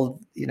we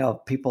told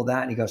people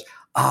that, and he goes,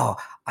 oh,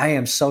 I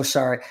am so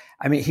sorry.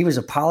 I mean, he was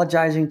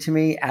apologizing to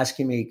me,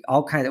 asking me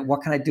what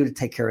can I do to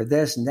take care of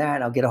this and that?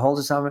 And I'll get a hold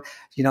of someone.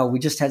 We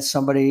just had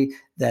somebody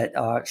that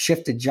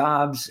shifted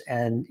jobs,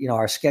 and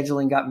our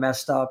scheduling got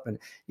messed up. And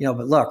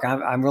but look,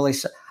 I'm really.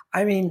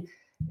 I mean,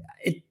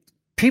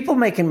 people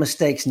making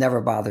mistakes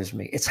never bothers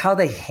me. It's how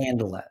they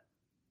handle it,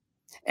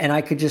 and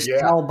I could just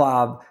tell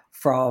Bob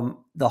from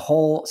the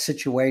whole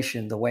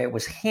situation, the way it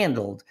was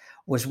handled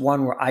was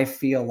one where I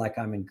feel like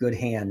I'm in good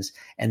hands.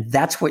 And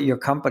that's what your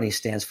company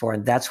stands for.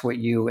 And that's what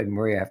you and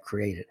Maria have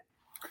created.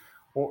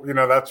 Well,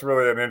 that's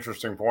really an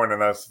interesting point.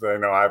 And that's,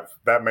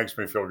 that makes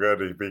me feel good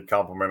to be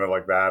complimented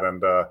like that.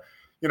 And,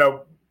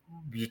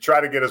 you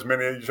try to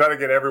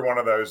get every one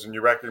of those, and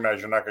you recognize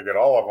you're not going to get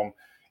all of them.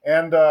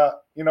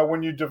 And,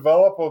 when you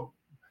develop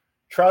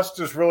trust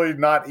is really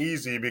not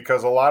easy,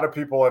 because a lot of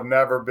people have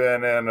never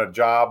been in a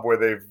job where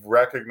they've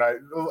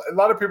recognized. A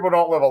lot of people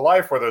don't live a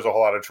life where there's a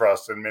whole lot of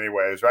trust in many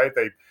ways, right?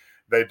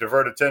 They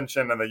divert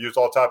attention, and they use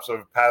all types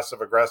of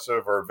passive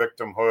aggressive or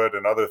victimhood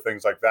and other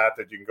things like that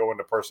you can go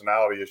into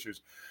personality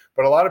issues.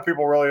 But a lot of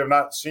people really have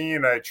not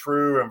seen a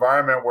true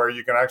environment where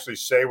you can actually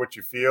say what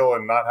you feel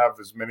and not have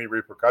as many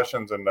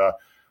repercussions. And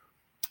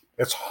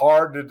it's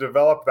hard to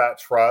develop that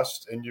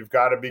trust, and you've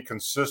got to be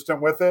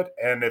consistent with it.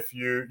 And if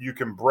you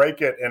can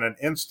break it in an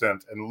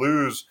instant and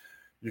lose,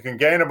 you can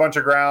gain a bunch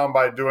of ground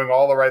by doing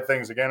all the right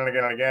things again and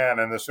again and again.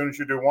 And as soon as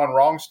you do one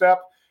wrong step,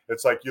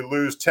 it's like you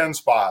lose 10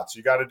 spots.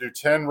 You got to do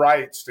 10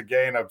 rights to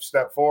gain a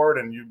step forward,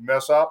 and you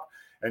mess up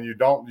and you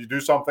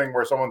do something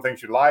where someone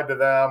thinks you lied to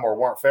them or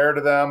weren't fair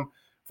to them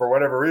for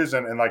whatever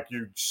reason. And like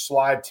you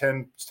slide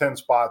 10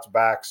 spots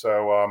back.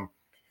 So,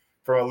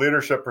 from a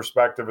leadership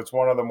perspective, it's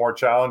one of the more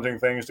challenging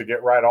things to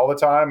get right all the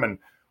time. And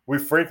we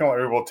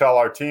frequently will tell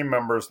our team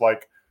members,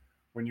 like,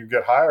 when you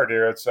get hired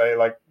here, it's say,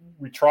 like,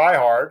 we try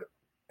hard.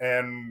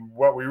 And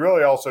what we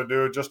really also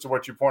do, just to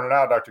what you pointed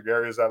out, Dr.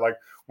 Gary, is that, like,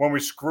 when we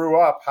screw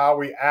up, how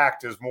we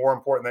act is more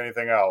important than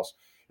anything else.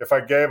 If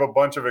I gave a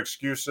bunch of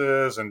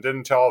excuses and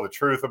didn't tell the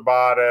truth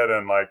about it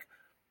and, like,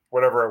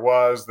 whatever it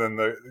was, then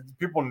the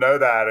people know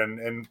that,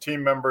 and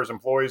team members,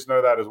 employees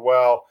know that as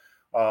well.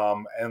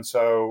 And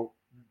so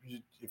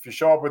if you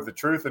show up with the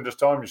truth and just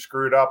tell them you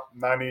screwed up,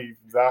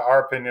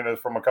 our opinion is,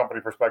 from a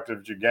company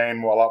perspective, you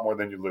gain a lot more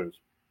than you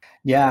lose.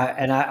 Yeah,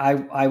 and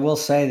I will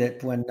say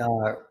that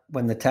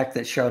when the tech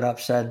that showed up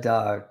said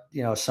there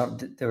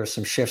were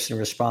some shifts in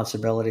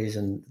responsibilities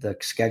and the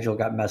schedule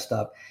got messed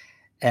up,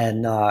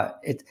 and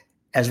it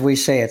as we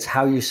say, it's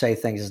how you say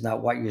things, is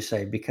not what you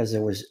say, because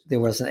there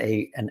wasn't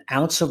an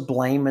ounce of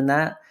blame in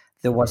that,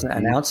 there wasn't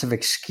an Mhm. ounce of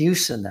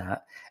excuse in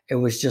that. It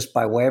was just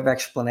by way of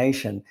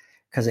explanation,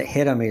 because it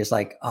hit him. He's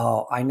like,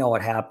 oh, I know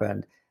what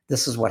happened.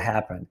 This is what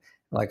happened.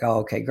 Like, oh,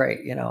 okay,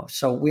 great.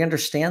 So we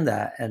understand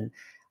that, and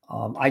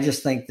I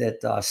just think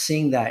that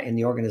seeing that in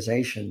the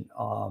organization,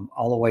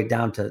 all the way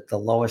down to the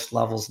lowest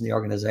levels in the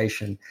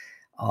organization,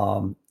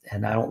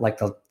 and I don't like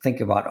to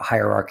think about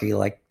hierarchy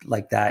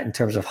like that in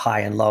terms of high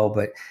and low,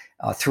 but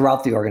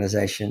throughout the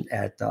organization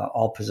at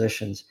all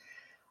positions,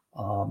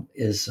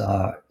 it's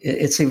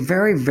a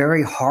very,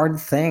 very hard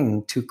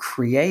thing to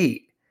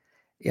create.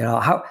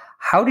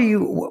 How do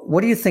you,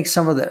 what do you think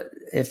some of the,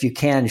 if you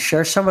can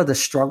share some of the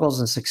struggles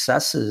and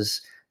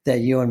successes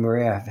that you and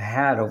Maria have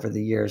had over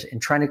the years in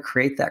trying to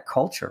create that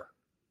culture?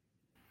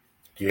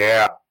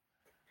 Yeah.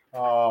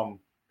 Um,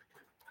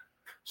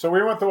 so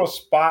we went through a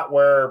spot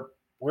where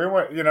we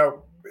went,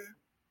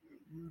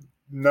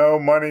 no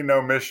money,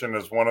 no mission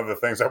is one of the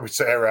things that we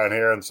say around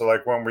here. And so,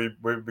 like, when we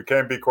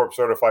became B Corp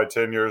certified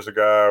 10 years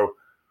ago,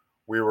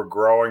 we were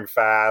growing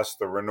fast.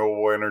 The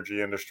renewable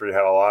energy industry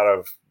had a lot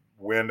of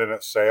wind in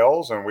its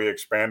sails, and we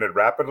expanded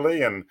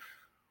rapidly. And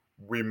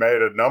we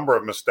made a number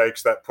of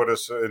mistakes that put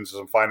us into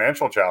some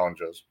financial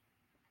challenges.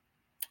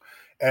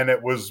 And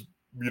it was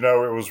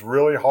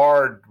really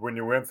hard when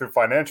you went through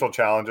financial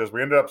challenges.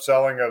 We ended up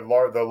selling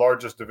the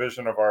largest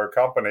division of our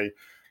company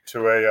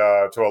to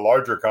a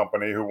larger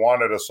company who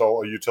wanted a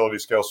utility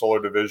scale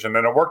solar division,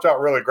 and it worked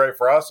out really great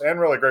for us and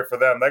really great for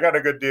them. They got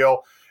a good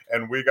deal,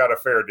 and we got a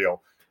fair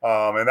deal.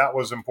 And that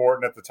was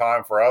important at the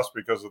time for us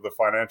because of the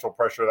financial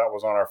pressure that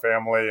was on our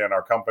family and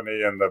our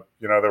company, and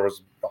there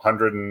was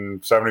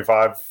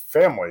 175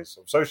 families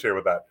associated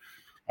with that.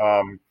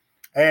 Um,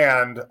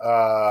 and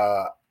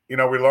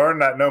we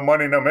learned that no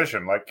money, no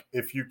mission. Like,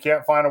 if you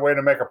can't find a way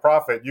to make a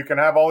profit, you can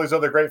have all these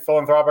other great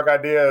philanthropic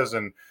ideas,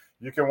 and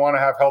you can want to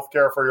have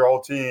healthcare for your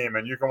whole team,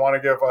 and you can want to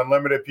give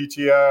unlimited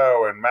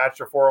PTO and match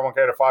your 401k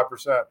to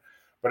 5%.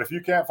 But if you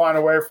can't find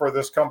a way for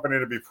this company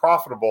to be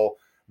profitable,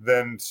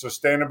 then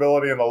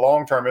sustainability in the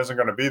long term isn't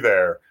going to be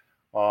there.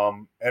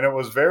 And it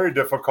was very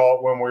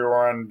difficult when we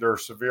were under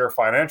severe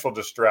financial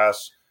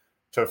distress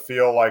to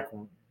feel like,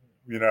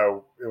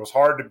 it was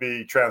hard to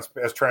be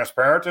as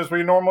transparent as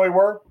we normally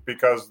were,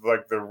 because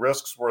like the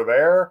risks were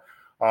there.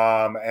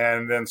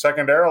 And then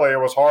secondarily, it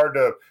was hard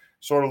to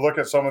sort of look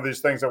at some of these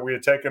things that we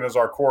had taken as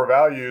our core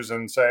values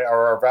and say,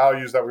 or our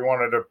values that we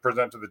wanted to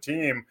present to the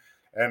team.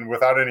 And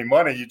without any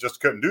money, you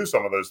just couldn't do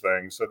some of those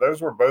things. So those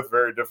were both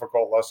very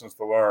difficult lessons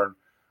to learn.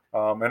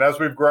 And as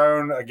we've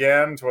grown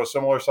again to a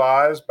similar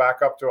size,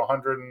 back up to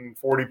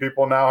 140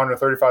 people now,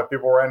 135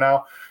 people right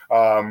now,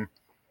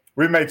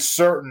 we made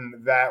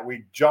certain that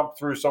we jumped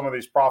through some of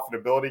these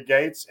profitability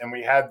gates, and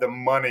we had the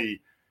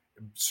money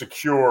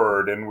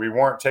secured, and we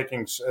weren't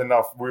taking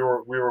enough. We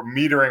were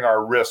metering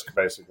our risk,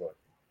 basically.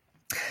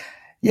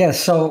 Yeah.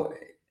 So,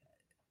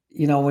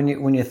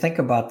 when you think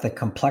about the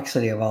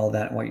complexity of all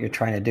that and what you're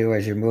trying to do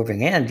as you're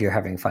moving and you're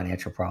having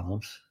financial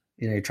problems,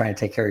 you're trying to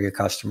take care of your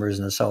customers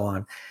and so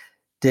on.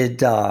 I'm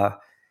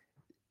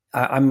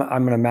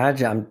going to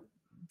imagine, I'm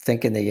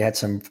thinking that you had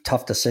some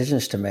tough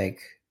decisions to make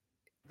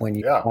when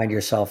you find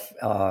yourself.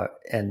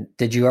 And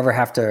did you ever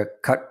have to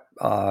cut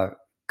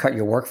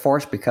your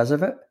workforce because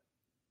of it?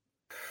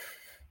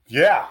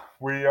 Yeah,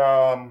 we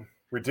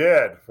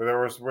did. There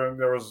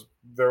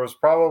was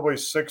probably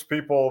 6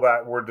 people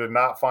that did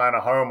not find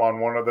a home on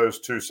one of those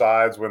two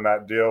sides when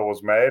that deal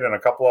was made, and a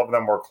couple of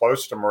them were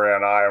close to Maria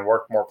and I and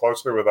worked more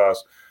closely with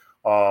us.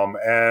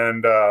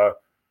 And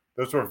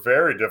those were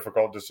very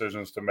difficult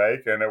decisions to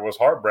make, and it was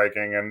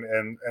heartbreaking.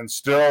 And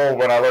still,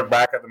 when I look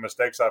back at the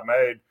mistakes I've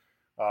made,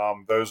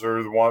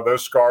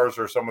 those scars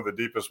are some of the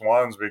deepest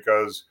ones,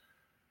 because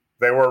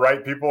they were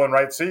right people in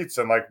right seats,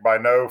 and like by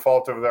no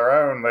fault of their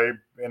own, they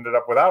ended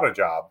up without a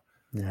job.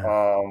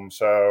 Yeah.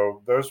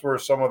 So those were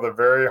some of the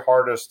very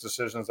hardest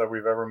decisions that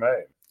we've ever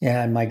made.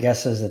 Yeah, and my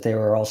guess is that they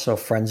were also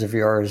friends of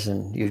yours,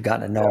 and you've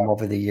gotten to know them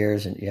over the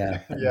years, and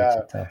that makes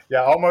it tough.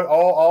 Yeah, almost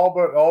all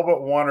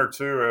but one or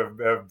two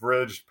have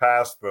bridged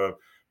past the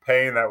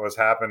pain that was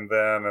happened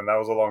then, and that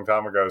was a long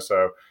time ago.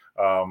 So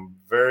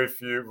very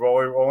few,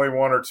 only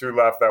one or two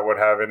left that would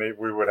have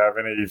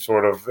any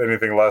sort of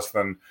anything less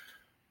than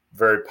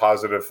very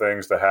positive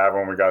things to have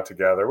when we got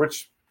together,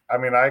 which, I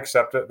mean, I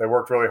accept it. They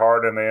worked really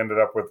hard, and they ended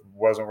up with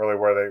wasn't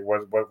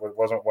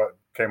what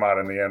came out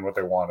in the end what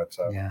they wanted.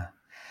 So yeah.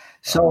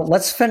 So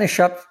let's finish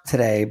up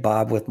today,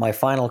 Bob, with my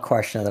final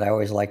question that I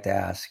always like to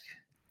ask.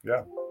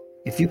 Yeah.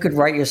 If you could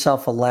write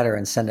yourself a letter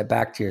and send it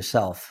back to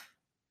yourself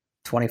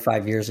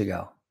 25 years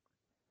ago,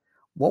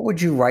 what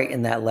would you write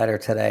in that letter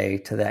today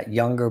to that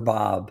younger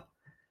Bob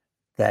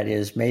that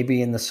is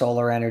maybe in the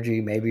solar energy,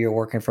 maybe you're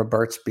working for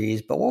Burt's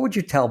Bees, but what would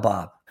you tell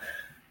Bob?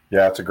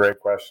 Yeah, it's a great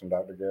question,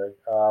 Dr. Gary.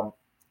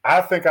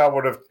 I think I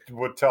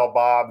would tell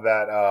Bob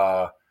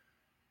that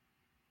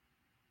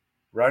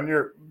run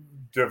your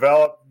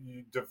develop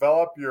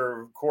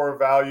your core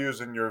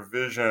values and your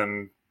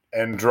vision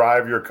and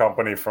drive your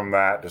company from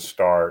that to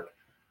start.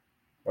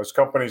 Most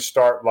companies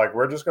start like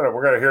we're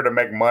here to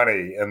make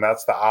money, and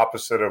that's the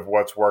opposite of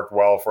what's worked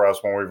well for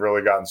us when we've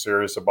really gotten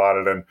serious about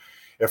it. And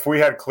if we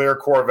had clear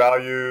core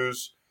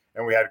values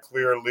and we had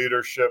clear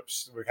leadership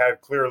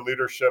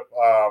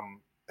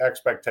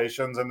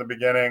expectations in the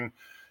beginning,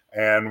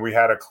 and we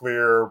had a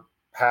clear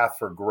path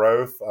for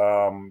growth,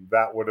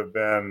 that would have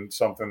been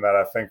something that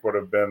I think would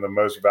have been the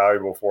most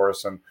valuable for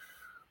us. And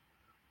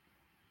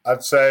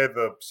I'd say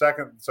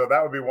so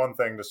that would be one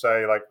thing to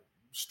say, like,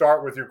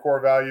 start with your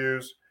core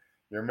values,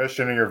 your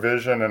mission and your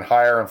vision, and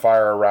hire and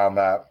fire around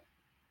that.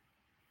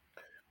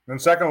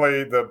 And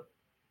secondly,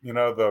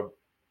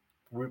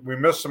 we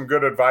missed some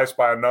good advice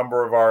by a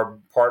number of our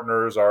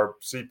partners, our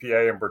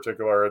CPA in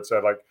particular. It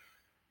said, like,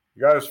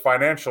 you guys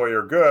financially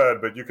are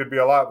good, but you could be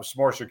a lot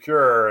more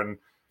secure. And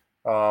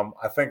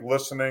I think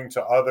listening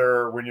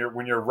to when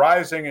you're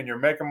rising and you're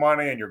making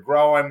money and you're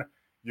growing,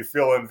 you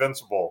feel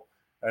invincible.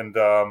 And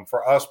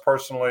for us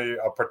personally,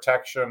 a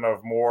protection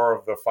of more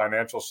of the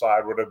financial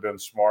side would have been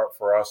smart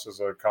for us as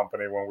a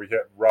company. When we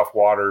hit rough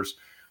waters,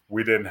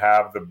 we didn't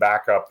have the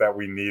backup that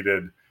we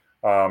needed,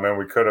 and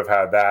we could have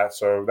had that.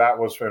 So that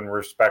was in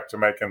respect to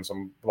making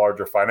some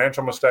larger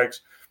financial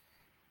mistakes.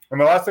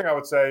 And the last thing I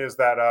would say is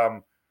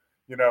that,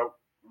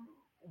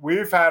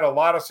 we've had a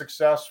lot of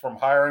success from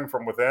hiring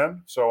from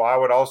within. So I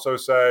would also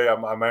say,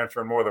 I'm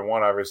answering more than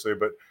one, obviously,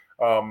 but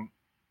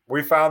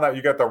we found that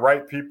you get the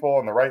right people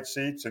in the right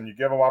seats and you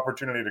give them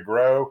opportunity to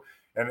grow.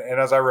 And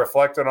as I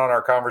reflected on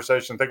our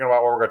conversation, thinking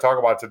about what we're going to talk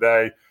about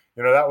today,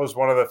 that was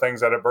one of the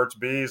things that at Burt's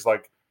Bees,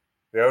 like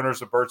the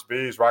owners of Burt's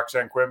Bees,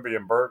 Roxanne Quimby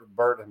and Bert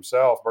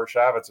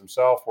Shavitz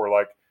himself, were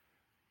like,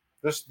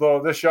 this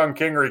young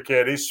Kingery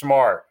kid, he's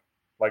smart.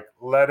 Like,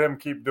 let him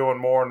keep doing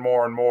more and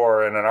more and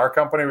more. And in our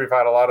company, we've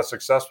had a lot of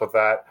success with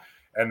that.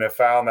 And have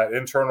found that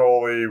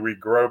internally we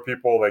grow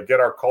people, they get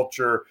our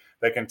culture,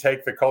 they can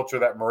take the culture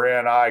that Maria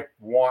and I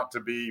want to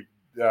be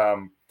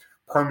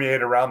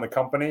permeate around the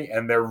company.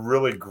 And they're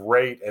really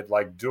great at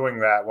like doing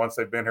that once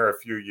they've been here a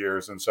few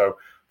years. And so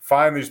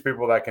find these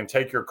people that can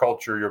take your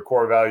culture, your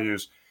core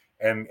values,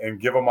 and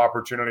give them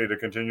opportunity to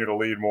continue to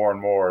lead more and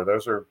more.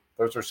 Those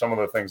are some of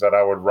the things that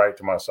I would write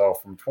to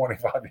myself from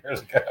 25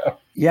 years ago.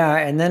 Yeah,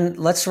 and then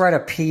let's write a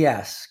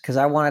PS, because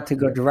I want it to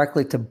go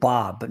directly to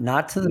Bob, but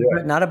not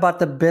about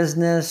the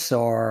business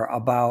or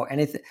about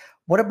anything.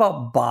 What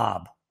about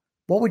Bob?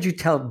 What would you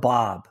tell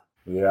Bob?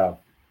 Yeah.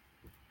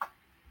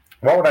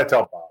 What would I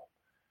tell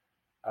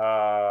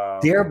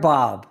Bob? Dear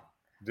Bob.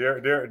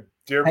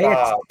 Dear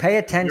Bob. Pay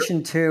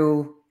attention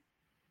to.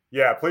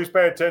 Yeah, please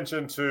pay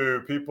attention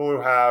to people who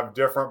have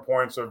different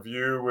points of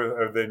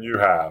view than you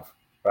have.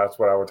 That's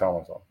what I would tell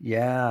myself.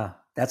 Yeah,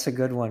 that's a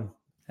good one.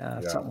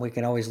 Something we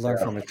can always learn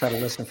from and try to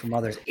listen from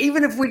others,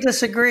 even if we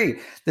disagree.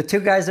 The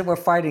two guys that were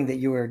fighting that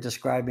you were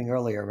describing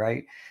earlier,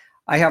 right?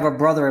 I have a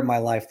brother in my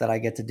life that I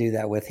get to do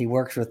that with. He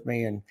works with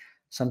me, and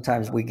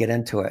sometimes we get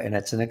into it. And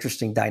it's an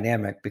interesting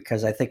dynamic,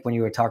 because I think when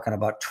you were talking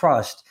about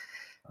trust,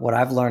 what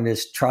I've learned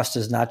is trust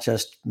is not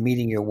just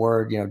meeting your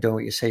word, doing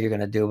what you say you're going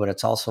to do, but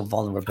it's also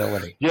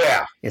vulnerability.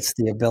 Yeah. It's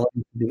the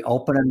ability to be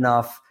open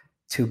enough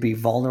to be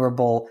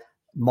vulnerable,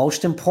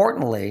 most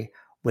importantly,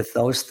 with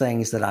those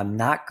things that I'm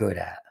not good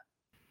at.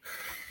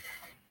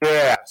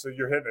 Yeah. So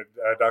you're hitting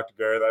it, Dr.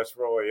 Gary. That's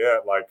really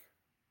it. Like,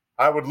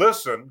 I would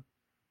listen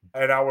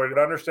and I would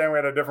understand we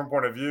had a different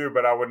point of view,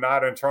 but I would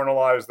not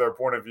internalize their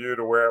point of view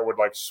to where it would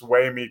like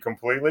sway me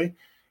completely.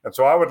 And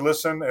so I would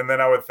listen, and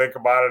then I would think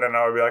about it, and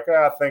I would be like,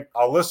 I think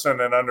I'll listen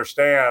and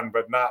understand,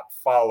 but not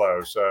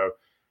follow. So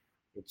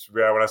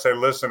when I say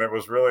listen, it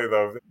was really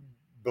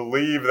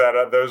believe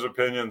that those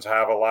opinions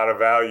have a lot of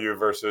value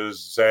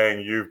versus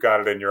saying you've got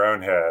it in your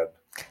own head.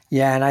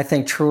 Yeah, and I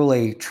think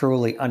truly,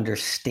 truly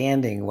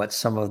understanding what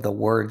some of the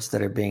words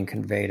that are being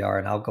conveyed are.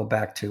 And I'll go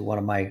back to one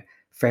of my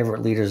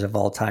favorite leaders of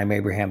all time,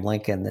 Abraham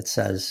Lincoln, that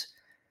says,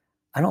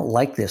 I don't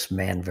like this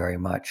man very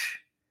much.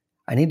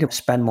 I need to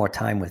spend more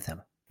time with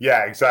him.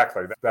 Yeah,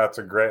 exactly. That's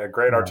a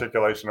great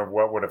articulation of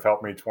what would have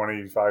helped me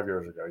 25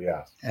 years ago.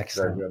 Yeah.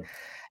 Excellent. Very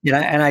good.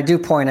 And I do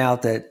point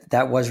out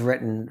that was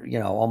written,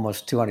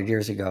 almost 200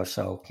 years ago.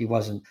 So he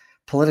wasn't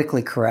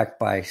politically correct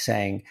by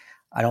saying,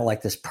 I don't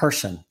like this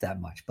person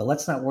that much, but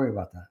let's not worry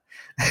about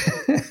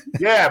that.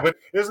 Yeah, but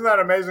isn't that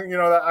amazing?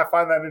 I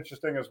find that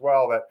interesting as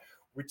well, that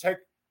we take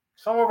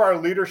some of our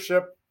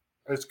leadership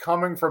is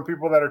coming from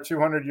people that are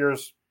 200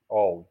 years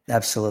old.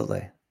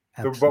 Absolutely.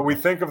 But we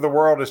think of the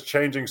world as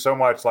changing so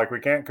much, like we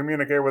can't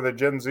communicate with a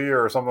Gen Z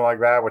or something like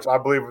that, which I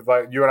believe,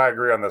 like you and I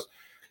agree on this.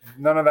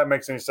 None of that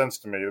makes any sense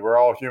to me. We're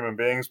all human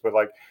beings, but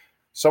like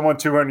someone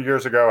 200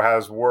 years ago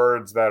has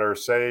words that are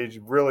sage,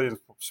 really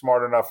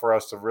smart enough for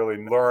us to really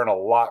learn a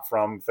lot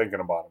from thinking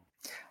about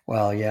them.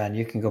 Well, yeah, and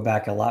you can go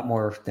back a lot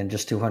more than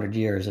just 200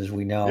 years, as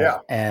we know. Yeah.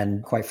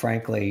 And quite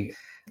frankly,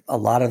 a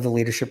lot of the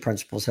leadership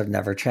principles have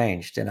never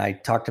changed. And I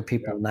talk to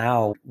people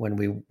now when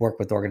we work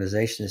with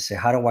organizations, say,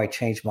 how do I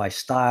change my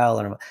style?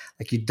 And I'm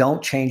like, you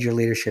don't change your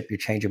leadership, you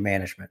change your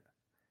management.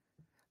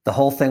 The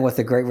whole thing with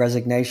the Great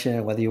Resignation,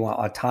 and whether you want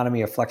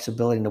autonomy or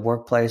flexibility in the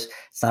workplace,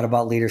 it's not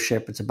about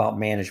leadership, it's about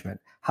management.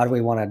 How do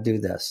we want to do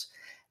this?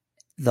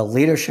 The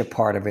leadership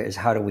part of it is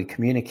how do we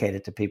communicate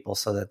it to people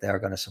so that they're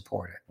going to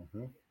support it.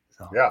 Mm-hmm.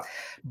 So, yeah.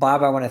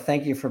 Bob, I want to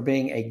thank you for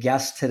being a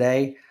guest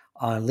today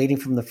on Leading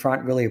from the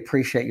Front. Really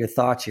appreciate your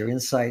thoughts, your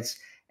insights,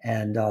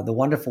 and the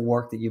wonderful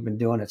work that you've been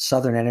doing at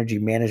Southern Energy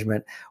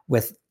Management,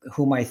 with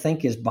whom I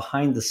think is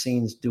behind the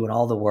scenes doing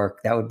all the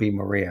work. That would be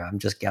Maria. I'm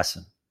just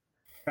guessing.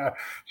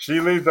 She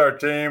leads our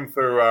team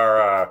through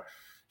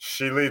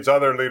she leads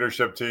other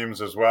leadership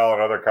teams as well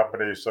and other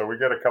companies. So we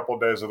get a couple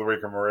of days of the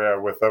week of Maria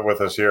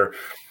with us here.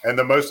 And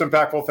the most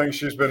impactful thing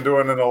she's been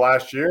doing in the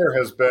last year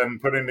has been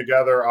putting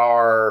together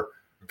our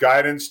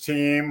guidance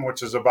team,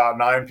 which is about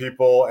 9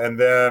 people, and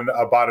then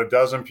about a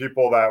dozen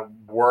people that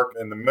work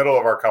in the middle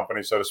of our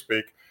company, so to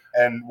speak,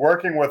 and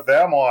working with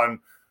them on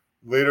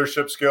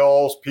leadership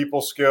skills,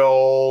 people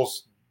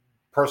skills,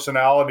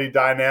 personality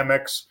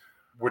dynamics,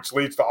 which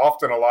leads to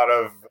often a lot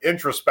of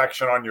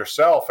introspection on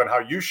yourself and how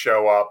you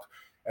show up.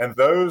 And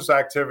those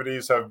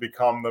activities have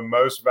become the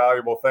most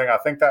valuable thing. I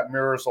think that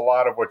mirrors a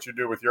lot of what you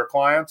do with your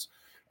clients.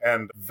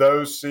 And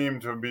those seem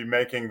to be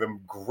making the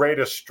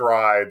greatest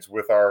strides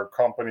with our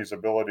company's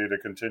ability to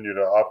continue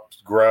to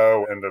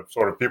grow and to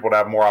sort of people to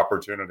have more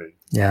opportunity.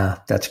 Yeah,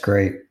 that's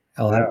great.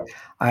 Oh, yeah.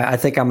 I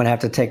think I'm going to have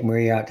to take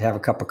Maria out to have a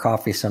cup of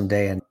coffee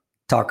someday and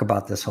talk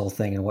about this whole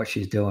thing and what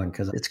she's doing,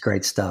 because it's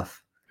great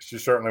stuff. She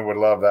certainly would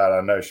love that.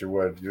 I know she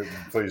would.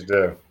 Please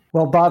do.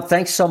 Well, Bob,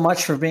 thanks so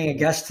much for being a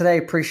guest today.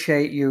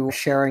 Appreciate you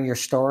sharing your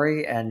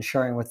story and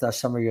sharing with us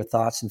some of your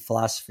thoughts and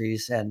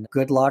philosophies. And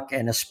good luck,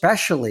 and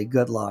especially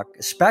good luck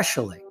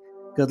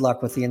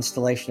with the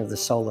installation of the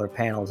solar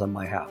panels on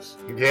my house.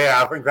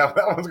 Yeah, I think that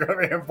one's going to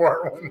be an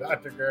important one,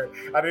 Dr. Gary.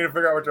 I need to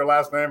figure out what your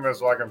last name is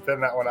so I can pin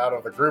that one out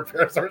of the group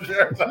here.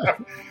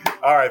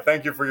 All right.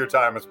 Thank you for your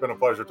time. It's been a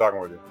pleasure talking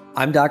with you.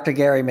 I'm Dr.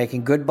 Gary,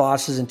 making good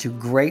bosses into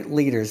great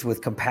leaders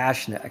with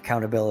compassionate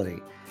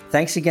accountability.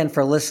 Thanks again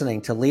for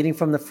listening to Leading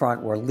from the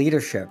Front, where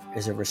leadership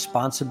is a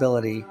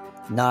responsibility,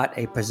 not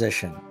a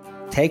position.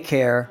 Take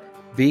care,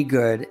 be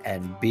good,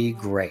 and be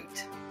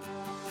great.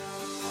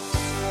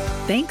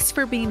 Thanks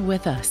for being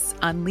with us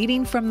on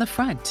Leading from the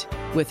Front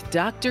with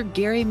Dr.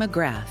 Gary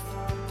McGrath.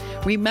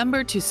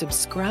 Remember to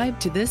subscribe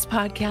to this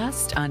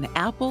podcast on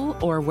Apple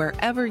or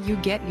wherever you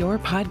get your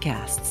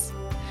podcasts.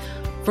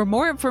 For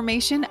more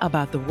information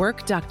about the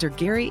work Dr.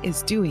 Gary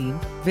is doing,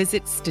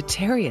 visit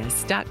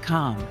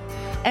statarius.com.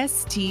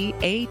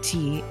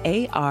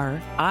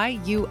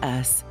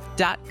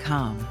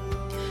 STATARIUS.com.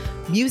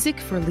 Music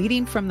for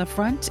Leading from the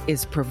Front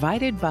is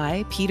provided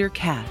by Peter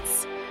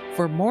Katz.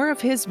 For more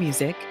of his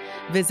music,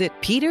 visit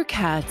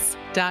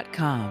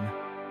peterkatz.com.